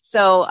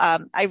 So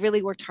I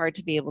really worked hard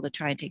to be able to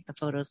try and take the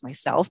photos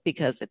myself,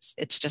 because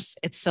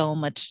it's so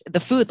much,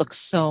 the food looks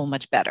so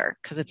much better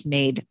because it's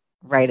made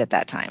right at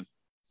that time.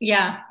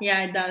 Yeah,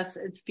 it does.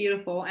 It's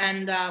beautiful.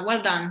 And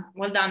well done.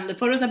 The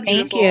photos are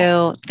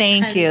beautiful.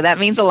 Thank you. That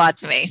means a lot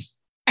to me.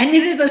 And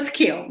it is a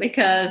skill,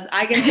 because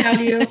I can tell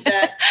you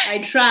that I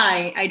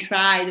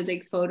try to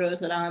take photos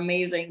that are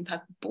amazing,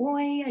 but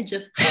boy, it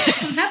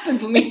doesn't happen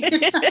for me.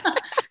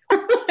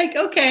 Like,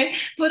 okay,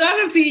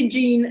 photography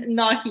gene,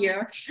 not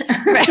here.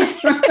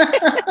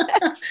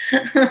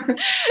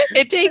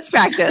 It takes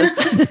practice.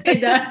 It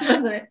does,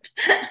 doesn't it?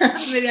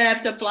 Maybe I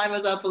have to apply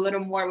myself a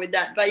little more with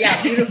that. But yeah,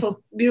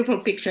 beautiful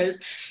pictures.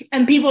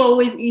 And people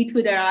always eat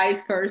with their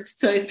eyes first.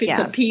 So if it's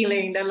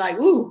appealing, they're like,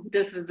 ooh,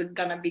 this is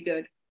gonna be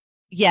good.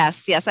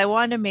 Yes. I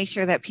wanted to make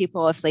sure that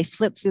people, if they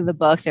flip through the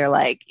book, they're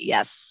like,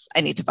 yes,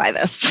 I need to buy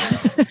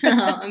this.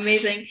 Oh,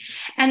 amazing.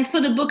 And for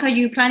the book, are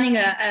you planning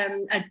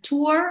a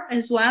tour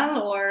as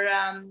well? Or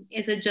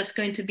is it just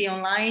going to be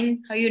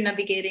online? How are you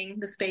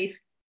navigating the space?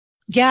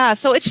 Yeah,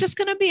 so it's just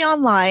going to be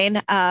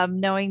online,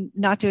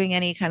 not doing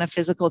any kind of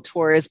physical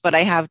tours, but I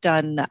have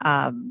done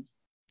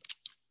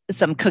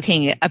some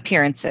cooking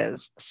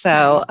appearances.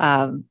 So,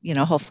 Nice.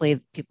 hopefully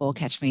people will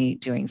catch me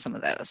doing some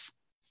of those.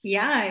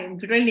 Yeah,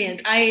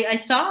 brilliant.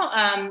 I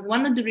saw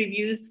one of the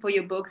reviews for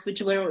your books,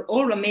 which were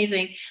all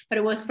amazing, but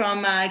it was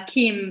from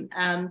Kim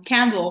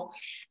Campbell.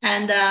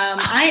 And Oh,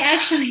 I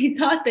actually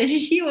thought that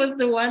she was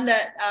the one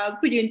that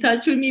put you in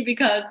touch with me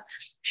because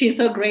she's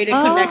so great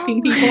at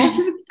connecting people.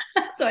 oh,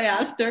 So I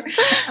asked her, but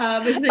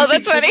she said oh,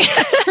 that's she funny.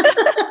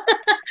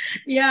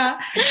 yeah,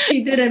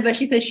 she didn't, but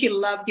she said she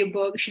loved your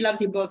book. She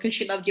loves your book and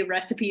she loved your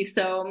recipes.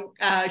 So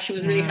she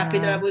was really happy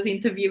that I Yeah. was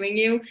interviewing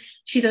you.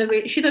 She's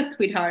a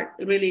sweetheart,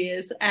 it really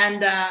is.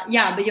 And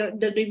yeah, but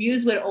the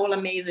reviews were all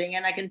amazing,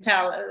 and I can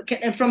tell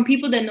from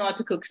people that know how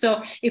to cook.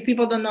 So if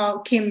people don't know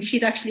Kim,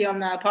 she's actually on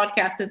the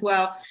podcast as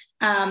well.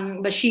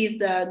 But she's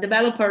the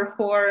developer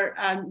for.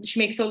 She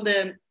makes all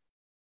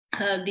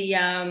uh, the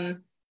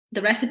um,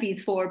 the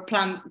recipes for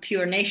Plant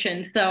Pure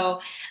Nation. So,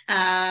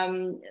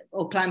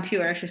 or Plant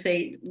Pure, I should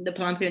say, the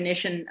Plant Pure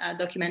Nation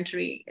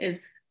documentary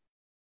is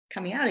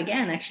coming out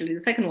again. Actually,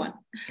 the second one.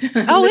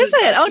 Oh, is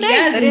Little it? Oh, nice.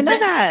 yes, I didn't know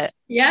that.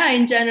 yeah,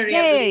 in January,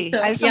 I believe. Yay.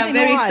 I So have yeah, something to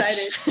very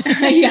watch.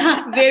 excited.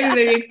 Yeah, very,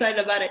 very excited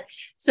about it.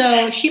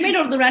 So she made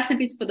all the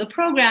recipes for the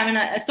program.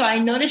 And so I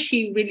noticed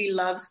she really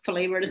loves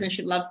flavors and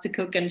she loves to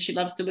cook and she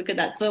loves to look at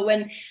that. So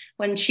when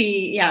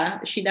she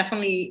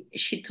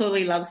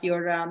totally loves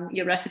your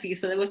recipes.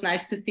 So it was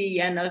nice to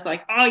see. And I was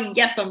like, oh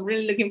yes, I'm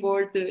really looking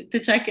forward to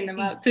checking them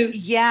out too.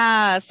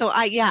 Yeah. So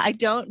I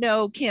don't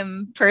know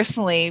Kim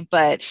personally,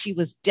 but she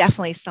was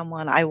definitely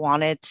someone I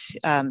wanted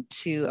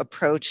to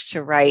approach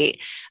to write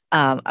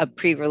a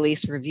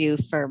pre-release review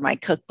for my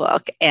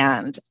cookbook.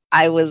 And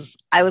I was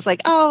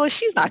like, oh,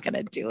 she's not going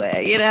to do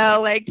it,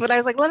 like, but I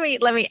was like, let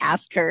me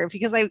ask her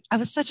because I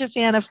was such a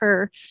fan of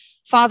her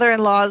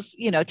father-in-law's,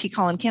 T.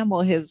 Colin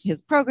Campbell,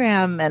 his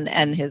program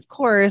and his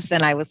course.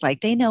 And I was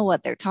like, they know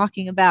what they're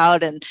talking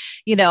about. And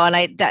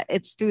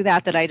it's through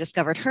that I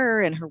discovered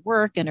her and her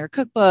work and her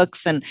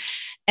cookbooks.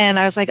 And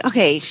I was like,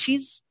 okay, she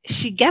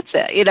gets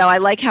it. I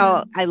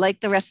like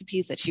the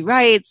recipes that she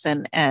writes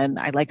and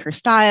I like her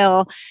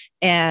style.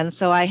 And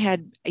so I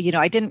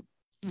didn't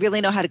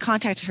really know how to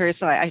contact her.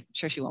 So I'm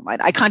sure she won't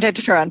mind. I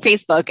contacted her on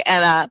Facebook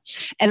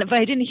but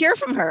I didn't hear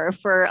from her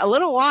for a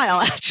little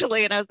while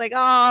actually. And I was like,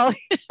 oh,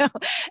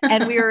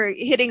 and we were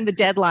hitting the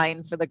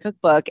deadline for the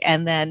cookbook.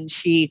 And then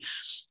she,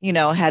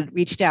 had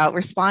reached out,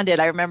 responded.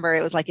 I remember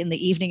it was like in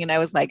the evening and I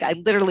was like, I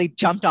literally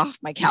jumped off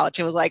my couch.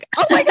 It was like,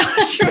 oh my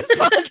gosh, she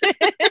responded.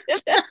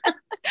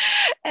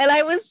 And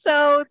I was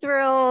so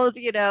thrilled,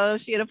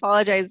 she had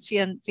apologized. She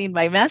hadn't seen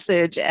my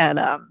message.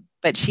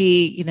 But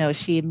she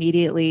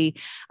immediately,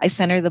 I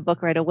sent her the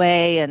book right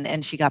away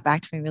and she got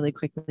back to me really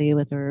quickly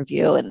with a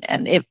review. And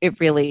it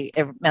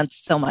meant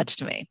so much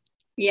to me.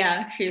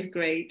 Yeah, she's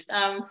great.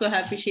 I'm so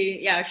happy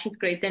she's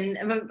great. And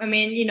I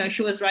mean,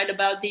 she was right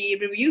about the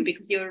review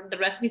because the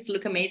recipes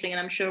look amazing. And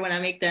I'm sure when I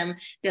make them,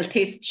 they'll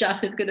taste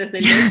just as good as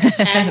they look.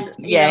 And,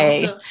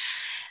 Yay.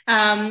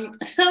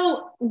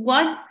 so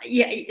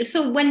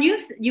when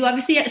you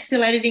obviously are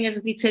still editing,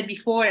 as we said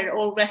before, at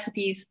all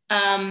recipes,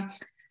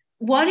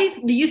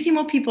 do you see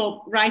more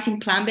people writing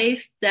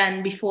plant-based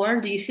than before?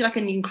 Do you see like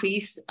an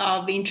increase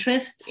of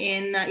interest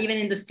in even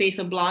in the space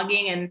of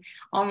blogging and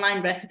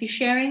online recipe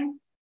sharing?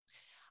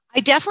 I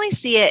definitely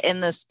see it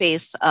in the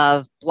space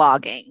of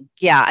blogging.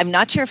 Yeah, I'm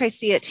not sure if I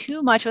see it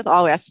too much with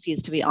all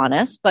recipes, to be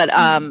honest. But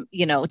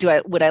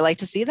would I like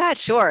to see that?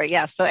 Sure,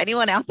 yes. So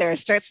anyone out there,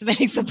 start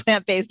submitting some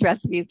plant-based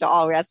recipes to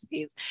all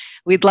recipes.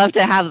 We'd love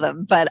to have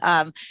them. But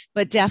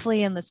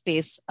definitely in the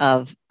space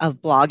of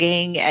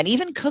blogging and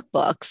even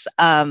cookbooks.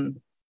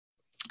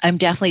 I'm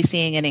definitely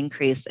seeing an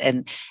increase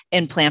in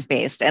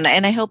plant-based, and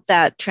I hope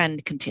that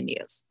trend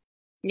continues.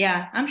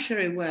 Yeah, I'm sure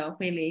it will,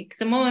 really,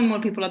 because more and more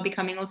people are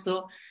becoming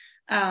also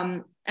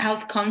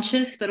health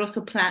conscious, but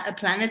also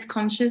planet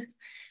conscious.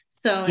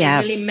 So it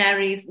really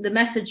Yes. the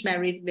message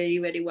marries very,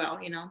 very well,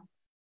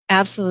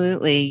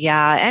 Absolutely.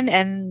 Yeah.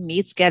 And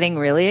meat's getting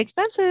really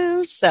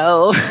expensive.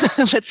 So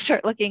let's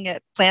start looking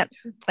at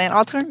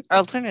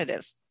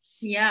alternatives.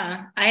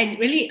 Yeah, I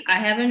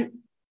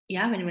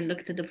haven't even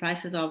looked at the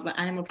prices of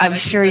animal I'm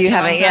products in sure such you a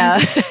long haven't. time. Yeah.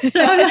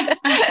 So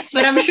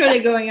but I'm sure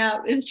they're going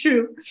up. It's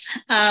true.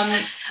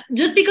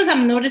 Just because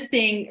I'm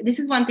noticing, this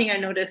is one thing I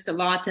noticed a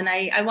lot, and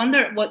I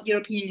wonder what your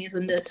opinion is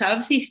on this. I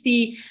obviously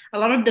see a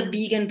lot of the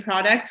vegan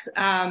products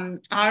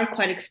are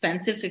quite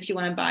expensive. So if you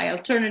want to buy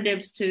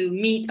alternatives to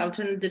meat,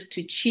 alternatives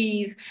to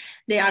cheese,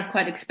 they are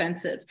quite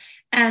expensive.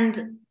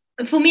 And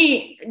for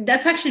me,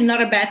 that's actually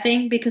not a bad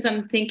thing because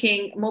I'm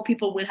thinking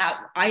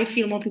I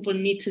feel more people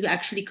need to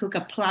actually cook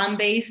a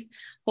plant-based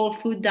whole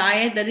food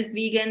diet that is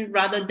vegan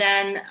rather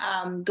than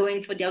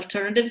going for the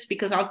alternatives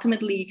because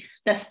ultimately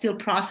that's still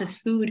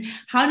processed food.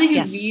 How do you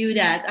Yes. view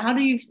that?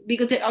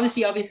 Because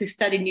obviously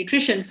study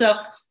nutrition. So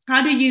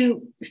how do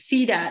you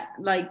see that?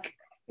 Like,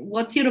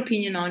 what's your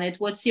opinion on it?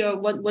 What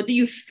do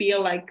you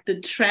feel like the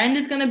trend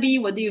is going to be?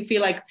 What do you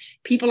feel like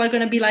people are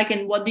going to be like?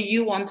 And what do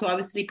you want to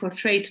obviously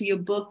portray to your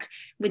book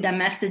with that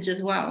message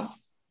as well?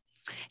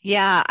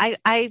 Yeah,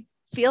 I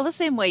feel the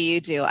same way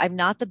you do. I'm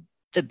not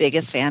the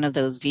biggest fan of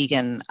those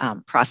vegan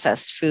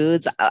processed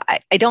foods.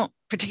 I don't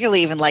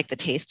particularly even like the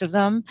taste of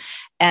them.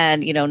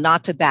 And,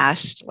 not to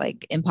bash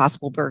like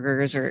Impossible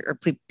Burgers or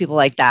people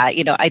like that,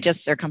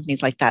 or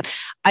companies like that.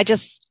 I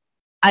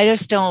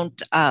just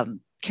don't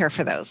care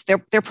for those.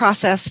 They're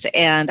processed,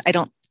 and I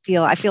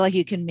feel like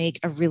you can make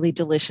a really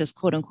delicious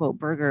quote unquote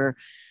burger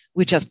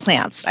with just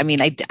plants. I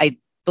mean, I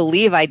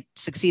believe I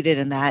succeeded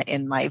in that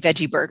in my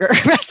veggie burger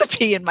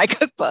recipe in my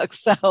cookbook.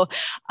 So,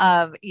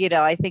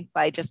 I think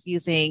by just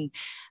using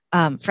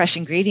fresh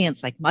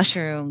ingredients like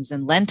mushrooms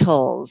and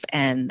lentils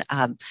and,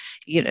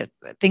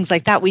 things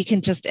like that, we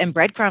can and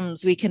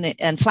breadcrumbs,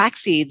 and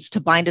flax seeds to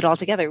bind it all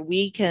together.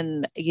 We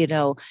can,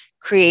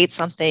 create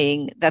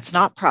something that's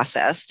not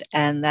processed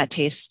and that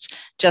tastes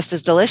just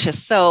as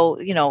delicious. So,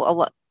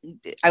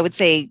 I would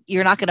say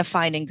you're not going to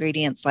find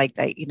ingredients like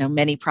that,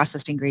 many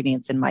processed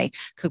ingredients in my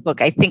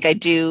cookbook. I think I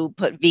do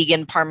put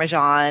vegan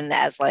Parmesan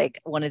as like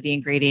one of the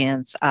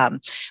ingredients,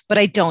 but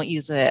I don't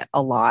use it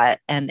a lot.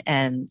 And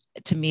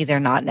to me, they're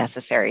not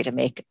necessary to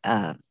make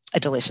a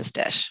delicious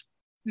dish.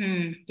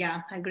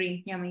 Yeah, I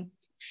agree. Yummy.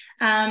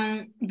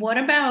 What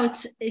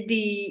about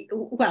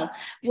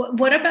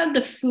what about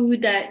the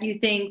food that you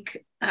think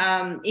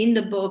in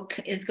the book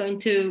is going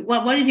to,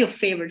 what is your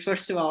favorite,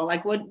 first of all?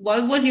 Like what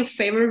was your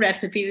favorite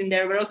recipes in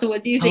there? But also,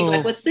 what do you think?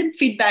 Like, what's the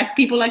feedback?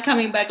 People are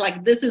coming back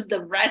like, this is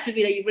the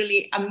recipe that you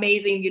really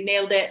amazing. You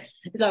nailed it.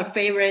 It's our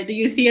favorite. Do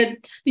you see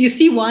it? Do you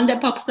see one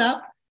that pops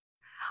up?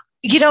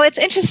 It's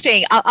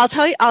interesting. I'll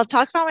tell you, I'll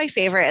talk about my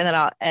favorite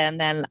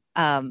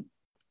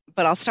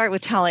but I'll start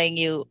with telling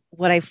you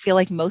what I feel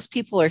like most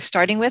people are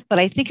starting with, but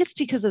I think it's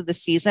because of the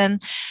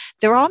season.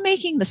 They're all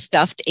making the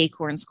stuffed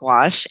acorn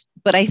squash,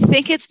 but I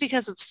think it's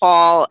because it's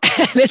fall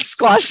and it's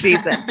squash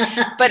season.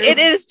 But it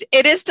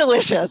is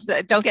delicious.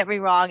 Don't get me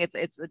wrong.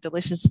 It's a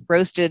delicious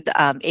roasted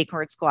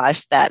acorn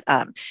squash that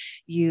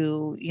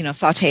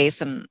saute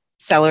some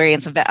celery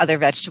and some other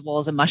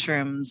vegetables and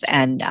mushrooms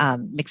and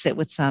mix it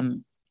with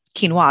some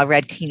quinoa,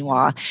 red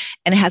quinoa,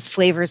 and it has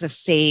flavors of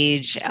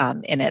sage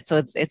in it.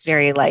 So it's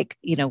very like,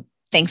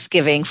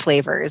 Thanksgiving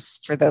flavors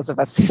for those of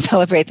us who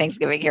celebrate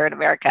Thanksgiving here in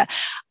America.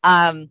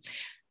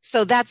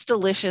 So that's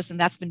delicious, and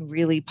that's been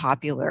really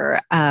popular.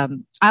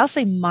 I'll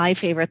say my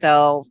favorite,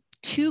 though,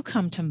 two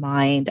come to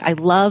mind. I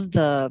love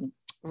the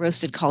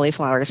roasted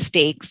cauliflower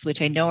steaks,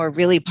 which I know are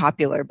really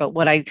popular, but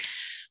what I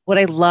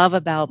love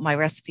about my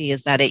recipe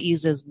is that it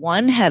uses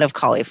one head of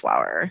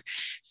cauliflower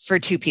for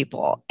two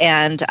people.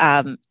 And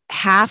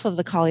half of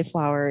the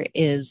cauliflower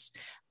is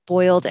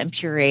boiled and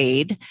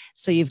pureed.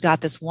 So you've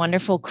got this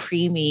wonderful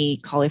creamy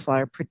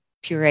cauliflower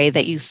puree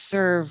that you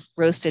serve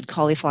roasted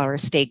cauliflower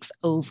steaks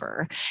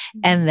over.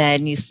 And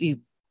then you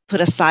put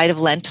a side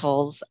of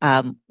lentils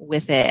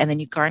with it. And then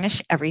you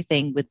garnish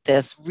everything with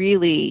this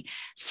really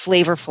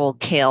flavorful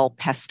kale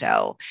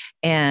pesto.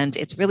 And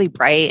it's really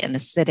bright and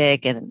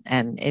acidic,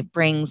 and it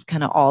brings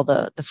kind of all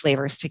the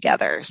flavors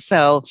together.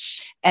 So,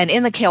 and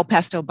in the kale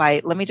pesto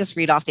bite, let me just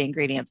read off the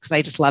ingredients because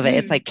I just love it.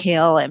 It's like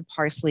kale and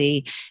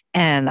parsley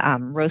and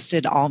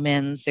roasted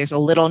almonds. There's a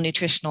little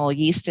nutritional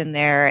yeast in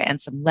there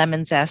and some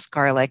lemon zest,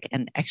 garlic,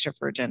 and extra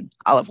virgin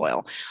olive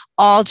oil.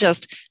 All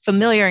just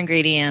familiar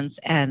ingredients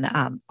and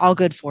all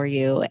good for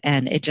you.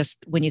 And it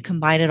just, when you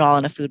combine it all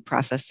in a food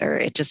processor,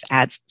 it just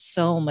adds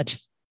so much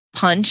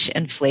punch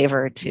and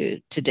flavor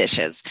to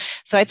dishes.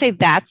 So I'd say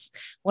that's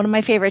one of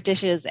my favorite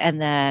dishes.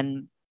 And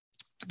then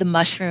the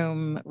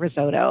mushroom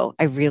risotto,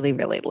 I really,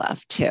 really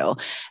love too.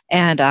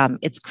 And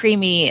it's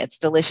creamy, it's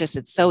delicious,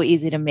 it's so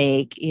easy to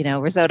make.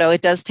 Risotto,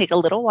 it does take a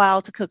little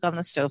while to cook on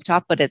the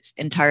stovetop, but it's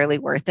entirely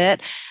worth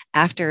it.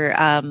 After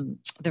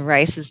the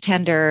rice is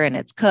tender and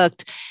it's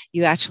cooked,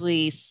 you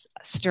actually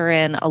stir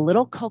in a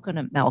little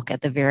coconut milk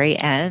at the very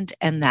end,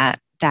 and that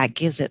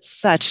gives it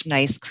such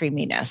nice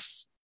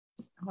creaminess.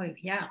 Oh,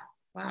 yeah.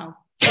 Wow.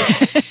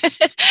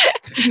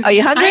 Are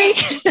you hungry?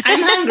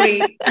 I'm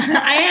hungry.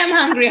 I am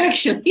hungry,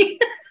 actually.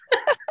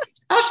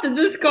 After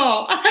this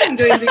call, I'm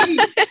going to eat.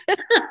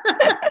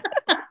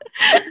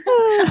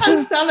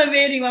 I'm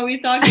salivating while we're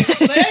talking.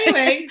 But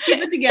anyway,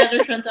 keep it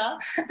together, Chantal.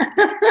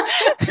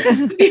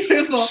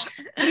 Beautiful.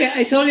 Okay,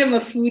 I told you I'm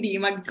a foodie.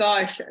 My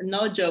gosh,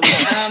 no joke.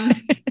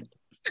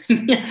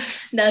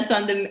 That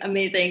sounded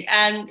amazing.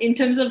 And in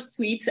terms of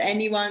sweets,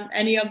 any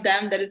of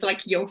them that is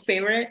like your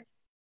favorite?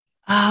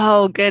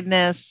 Oh,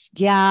 goodness.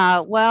 Yeah.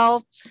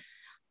 Well,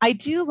 I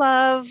do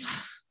love,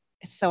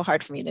 it's so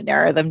hard for me to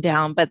narrow them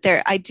down, but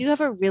I do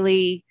have a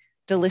really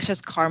delicious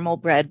caramel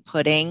bread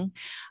pudding.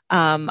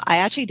 I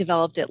actually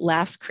developed it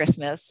last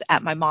Christmas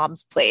at my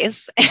mom's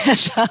place.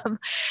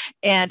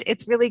 And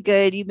it's really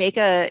good. You make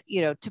a,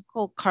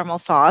 typical caramel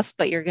sauce,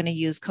 but you're going to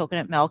use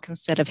coconut milk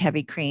instead of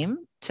heavy cream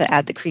to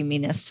add the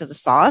creaminess to the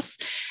sauce.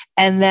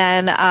 And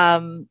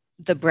then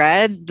the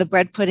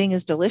bread pudding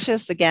is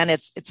delicious. Again,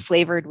 it's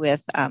flavored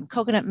with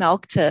coconut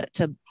milk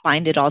to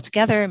bind it all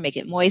together and make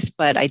it moist.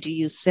 But I do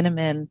use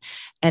cinnamon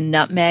and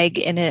nutmeg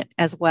in it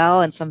as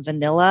well, and some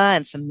vanilla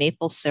and some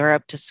maple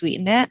syrup to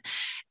sweeten it.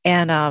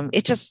 And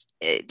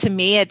to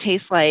me, it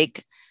tastes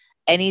like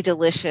any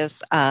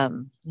delicious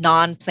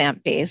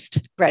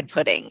non-plant-based bread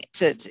pudding.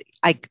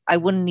 I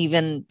wouldn't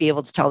even be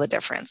able to tell the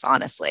difference,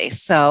 honestly.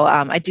 So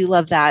I do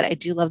love that. I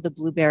do love the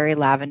blueberry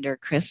lavender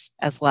crisp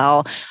as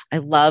well. I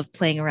love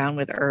playing around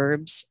with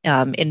herbs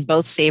in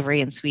both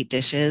savory and sweet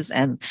dishes,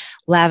 and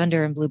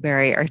lavender and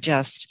blueberry are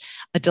just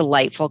a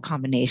delightful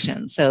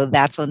combination. So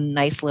that's a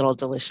nice little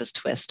delicious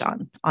twist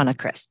on a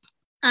crisp.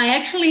 I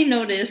actually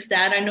noticed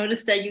that. I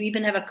noticed that you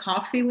even have a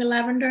coffee with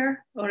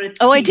lavender or a tea.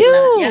 Oh, I do.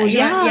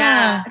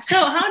 Yeah. So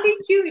how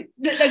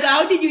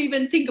did you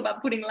even think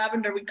about putting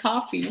lavender with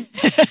coffee?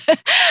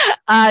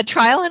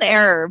 Trial and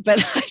error,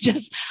 but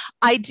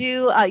I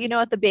do,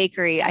 at the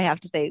bakery, I have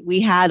to say,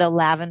 we had a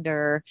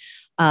lavender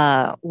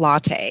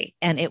latte,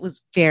 and it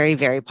was very,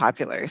 very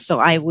popular. So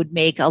I would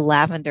make a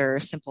lavender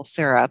simple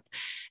syrup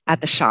at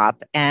the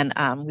shop, and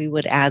we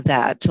would add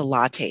that to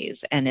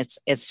lattes, and it's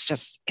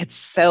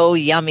so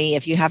yummy.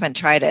 If you haven't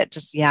tried it,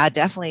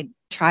 definitely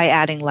try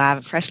adding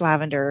fresh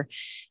lavender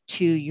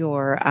to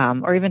your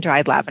or even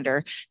dried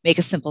lavender. Make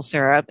a simple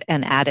syrup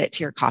and add it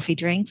to your coffee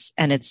drinks,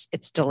 and it's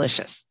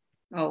delicious.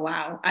 Oh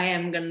wow! I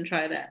am gonna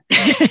try that.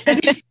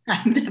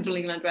 I'm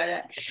definitely gonna try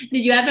that.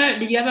 Did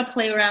you ever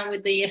play around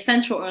with the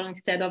essential oil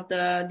instead of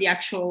the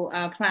actual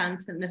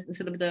plant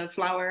instead of the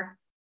flower?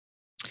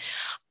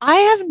 I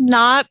have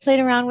not played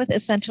around with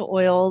essential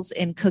oils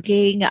in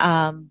cooking,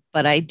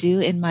 but I do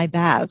in my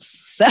baths.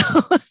 So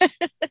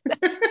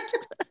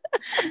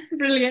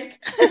brilliant.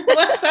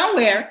 Well,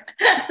 somewhere.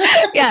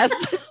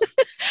 Yes.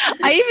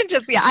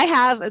 I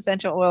have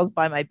essential oils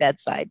by my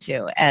bedside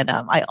too. And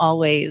I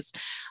always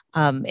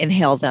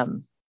inhale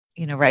them,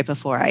 right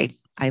before I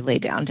lay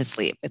down to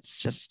sleep.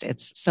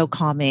 It's so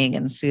calming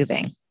and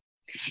soothing.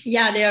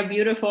 Yeah, they are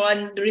beautiful.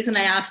 And the reason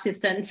I asked is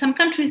that in some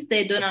countries,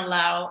 they don't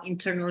allow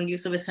internal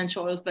use of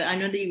essential oils, but I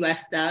know the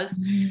US does.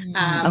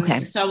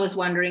 Okay. So I was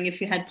wondering if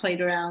you had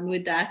played around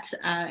with that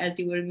as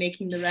you were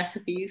making the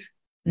recipes.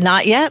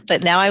 Not yet,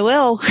 but now I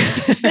will.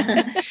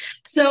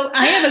 So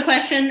I have a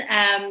question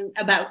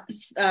about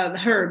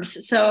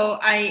herbs. So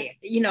a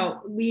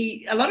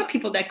lot of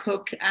people that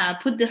cook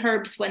put the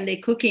herbs when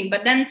they're cooking,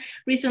 but then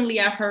recently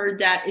I heard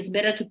that it's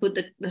better to put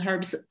the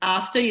herbs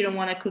after. You don't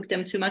want to cook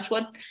them too much.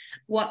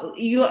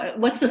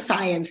 What's the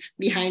science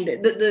behind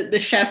it? The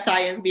chef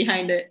science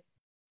behind it?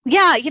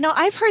 Yeah,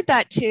 I've heard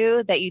that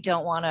too, that you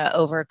don't want to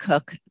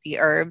overcook the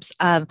herbs.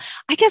 I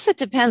guess it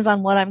depends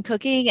on what I'm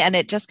cooking, and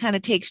it just kind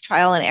of takes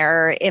trial and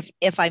error.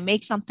 If I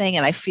make something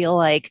and I feel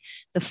like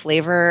the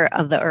flavor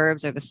of the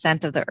herbs or the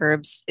scent of the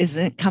herbs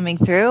isn't coming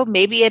through,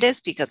 maybe it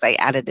is because I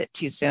added it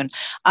too soon.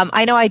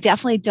 I know I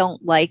definitely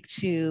don't like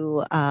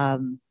to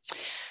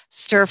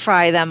stir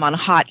fry them on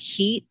hot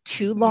heat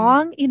too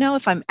long.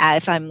 If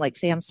I'm like,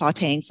 say I'm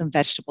sauteing some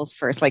vegetables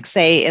first, like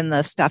say in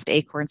the stuffed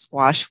acorn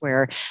squash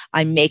where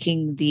I'm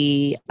making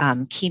the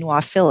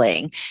quinoa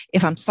filling,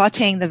 if I'm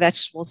sauteing the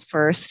vegetables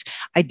first,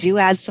 I do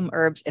add some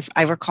herbs. If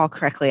I recall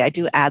correctly, I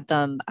do add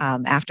them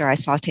after I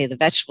saute the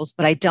vegetables,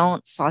 but I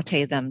don't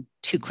saute them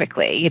too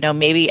quickly,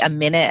 maybe a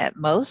minute at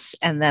most,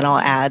 and then I'll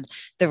add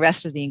the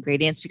rest of the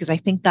ingredients, because I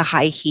think the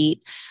high heat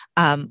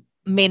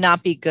may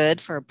not be good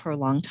for a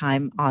prolonged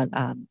time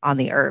on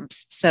the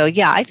herbs. So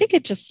yeah, I think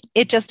it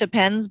just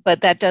depends,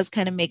 but that does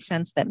kind of make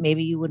sense that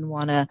maybe you wouldn't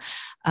want to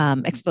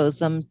expose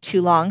them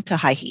too long to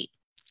high heat.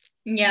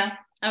 Yeah,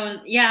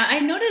 I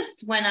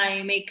noticed when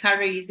I make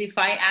curries, if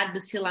I add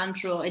the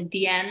cilantro at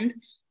the end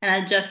and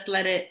I just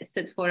let it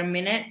sit for a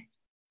minute,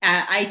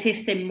 I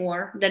taste it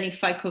more than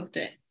if I cooked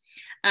it.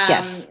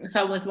 Yes.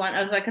 So I was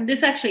like,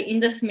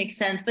 this makes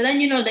sense. But then,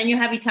 then you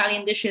have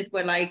Italian dishes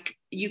where like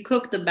you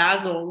cook the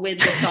basil with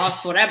the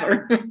sauce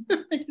forever.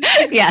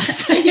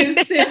 Yes.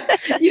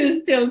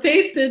 you still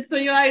taste it. So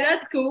you're like,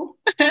 that's cool.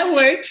 That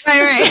works.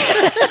 Right.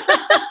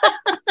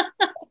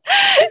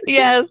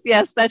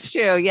 Yes, that's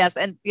true. Yes.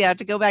 And yeah,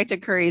 to go back to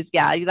curries,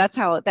 yeah, that's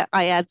how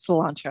I add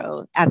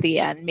cilantro at the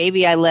end.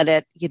 Maybe I let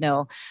it,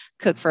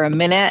 cook for a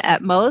minute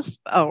at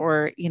most,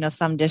 or,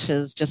 some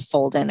dishes just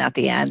fold in at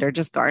the end or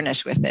just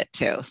garnish with it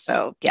too.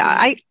 So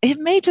yeah, it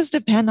may just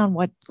depend on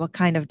what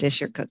kind of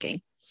dish you're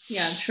cooking.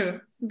 Yeah, true.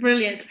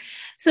 Brilliant.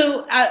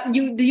 So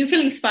do you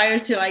feel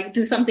inspired to like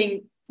do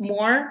something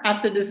more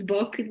after this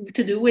book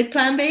to do with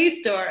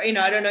plant-based, or, I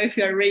don't know if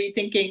you're really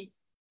thinking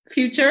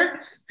future?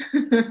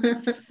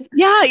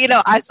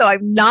 Yeah, so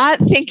I'm not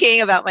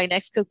thinking about my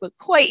next cookbook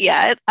quite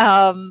yet.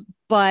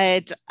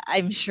 But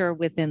I'm sure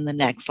within the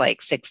next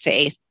like 6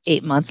 to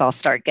 8 months, I'll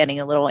start getting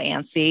a little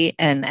antsy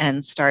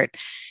and start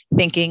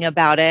thinking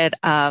about it.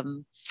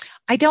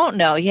 I don't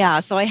know.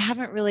 Yeah. So I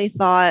haven't really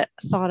thought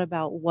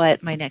about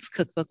what my next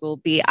cookbook will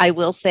be. I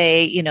will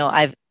say,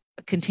 I've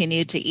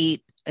continued to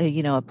eat,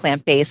 a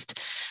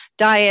plant-based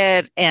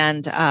diet,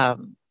 and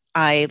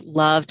I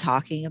love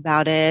talking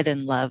about it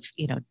and love,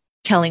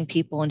 telling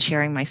people and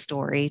sharing my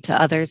story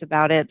to others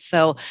about it.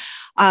 So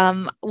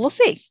we'll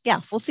see.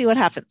 Yeah, we'll see what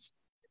happens.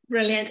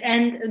 Brilliant.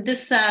 And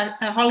this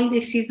holiday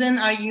season,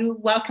 are you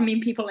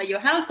welcoming people at your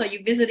house? Are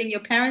you visiting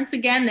your parents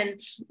again?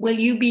 And will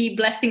you be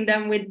blessing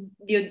them with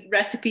your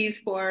recipes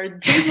for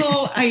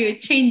drizzle? Are you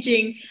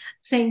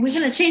saying we're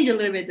going to change a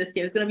little bit this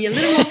year? It's going to be a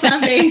little more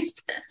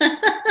plant-based.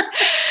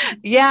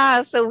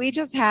 Yeah. So we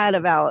just had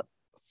about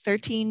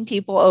 13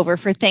 people over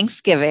for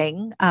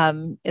Thanksgiving.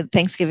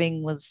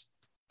 Thanksgiving was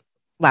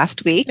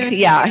last week.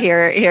 Yeah,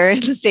 here in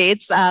the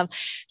States.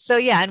 So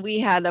yeah, and we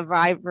had a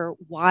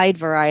wide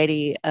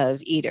variety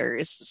of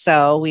eaters.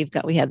 So we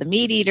had the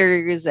meat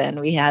eaters and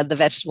we had the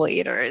vegetable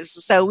eaters.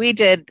 So we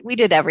did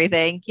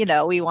everything.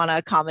 We want to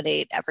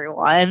accommodate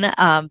everyone.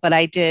 But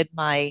I did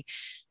my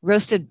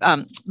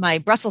my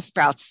Brussels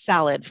sprouts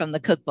salad from the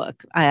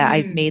cookbook.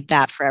 I made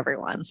that for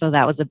everyone. So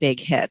that was a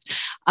big hit.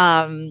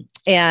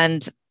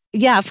 And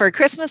yeah, for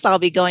Christmas, I'll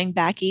be going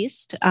back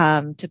east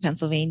to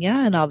Pennsylvania,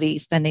 and I'll be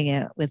spending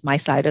it with my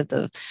side of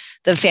the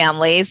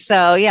family.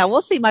 So yeah,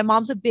 we'll see. My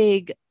mom's a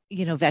big,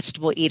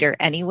 vegetable eater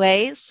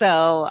anyway.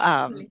 So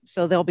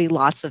so there'll be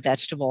lots of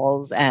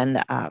vegetables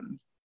and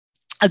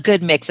a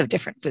good mix of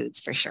different foods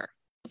for sure.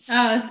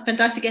 Oh, it's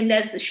fantastic. And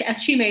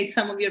has she made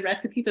some of your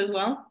recipes as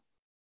well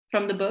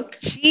from the book?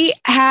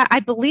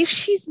 I believe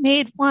she's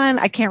made one.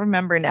 I can't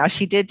remember now.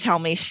 She did tell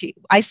me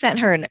I sent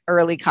her an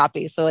early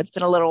copy. So it's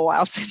been a little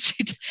while since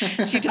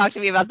she talked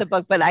to me about the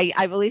book, but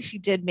I believe she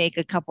did make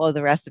a couple of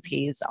the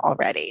recipes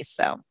already.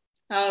 So.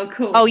 Oh,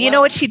 cool. Oh, you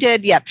know what she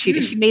did? Yep.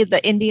 She made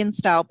the Indian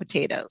style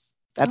potatoes.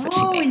 That's what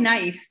she made. Oh,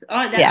 nice.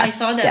 Oh, yes, I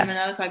saw them and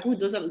I was like, oh,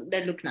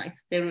 they look nice.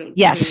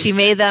 Yes, she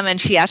made them and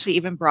she actually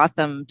even brought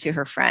them to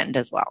her friend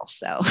as well.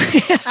 So.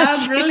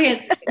 Oh,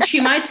 brilliant.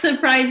 She might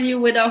surprise you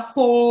with a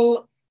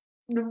whole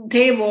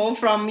table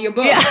from your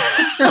book. Yeah.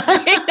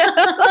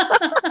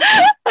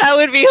 That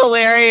would be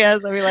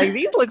hilarious. I'd be like,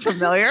 these look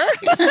familiar.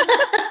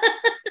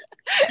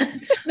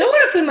 Don't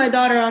want to put my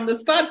daughter on the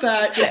spot,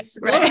 but it's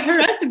one of her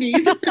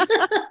recipes.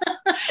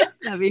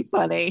 That'd be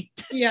funny.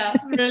 Yeah,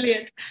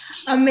 brilliant.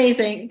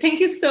 Amazing. Thank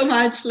you so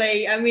much,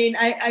 Lei. I mean,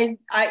 I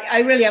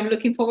really am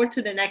looking forward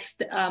to the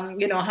next,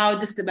 how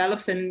this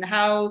develops and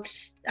how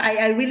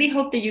I really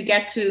hope that you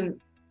get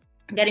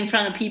in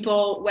front of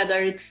people,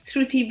 whether it's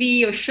through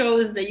TV or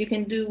shows that you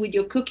can do with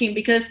your cooking,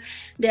 because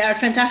they are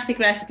fantastic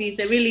recipes.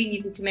 They're really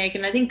easy to make.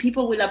 And I think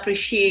people will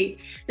appreciate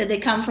that they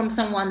come from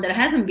someone that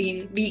hasn't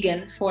been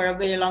vegan for a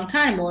very long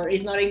time, or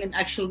is not even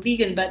actual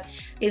vegan, but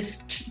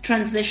is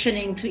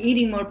transitioning to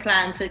eating more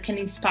plants that can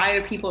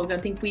inspire people. I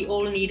think we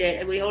all need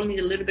it. We all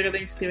need a little bit of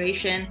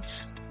inspiration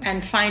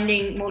and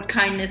finding more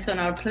kindness on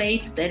our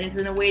plates that is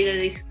in a way that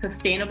is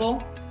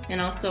sustainable.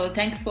 So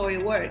thanks for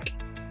your work.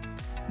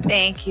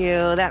 Thank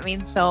you. That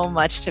means so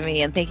much to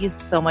me. And thank you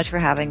so much for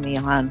having me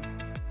on.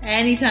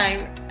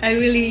 Anytime.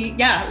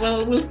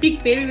 We'll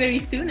speak very, very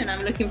soon. And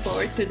I'm looking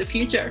forward to the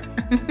future.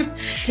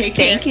 Take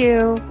care. Thank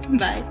you.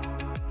 Bye.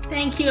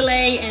 Thank you,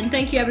 Lei. And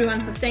thank you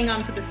everyone for staying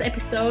on for this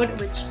episode,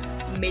 which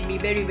made me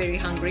very, very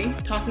hungry.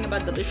 Talking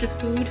about delicious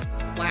food.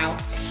 Wow.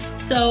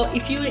 So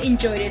if you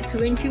enjoyed it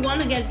too, and if you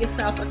want to get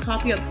yourself a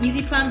copy of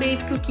Easy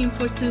Plant-Based Cooking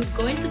for Two,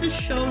 go into the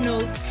show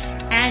notes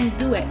and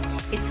do it.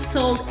 It's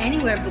sold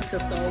anywhere books are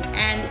sold,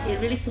 and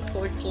it really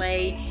supports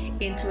Lei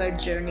into her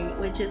journey,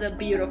 which is a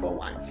beautiful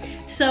one.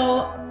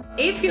 So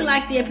if you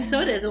like the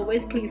episode, as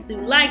always, please do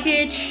like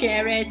it,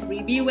 share it,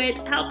 review it,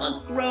 help us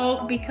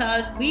grow,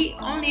 because we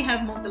only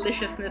have more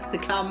deliciousness to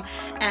come,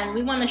 and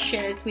we want to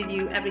share it with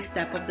you every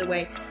step of the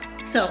way.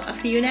 So I'll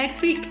see you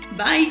next week.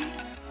 Bye.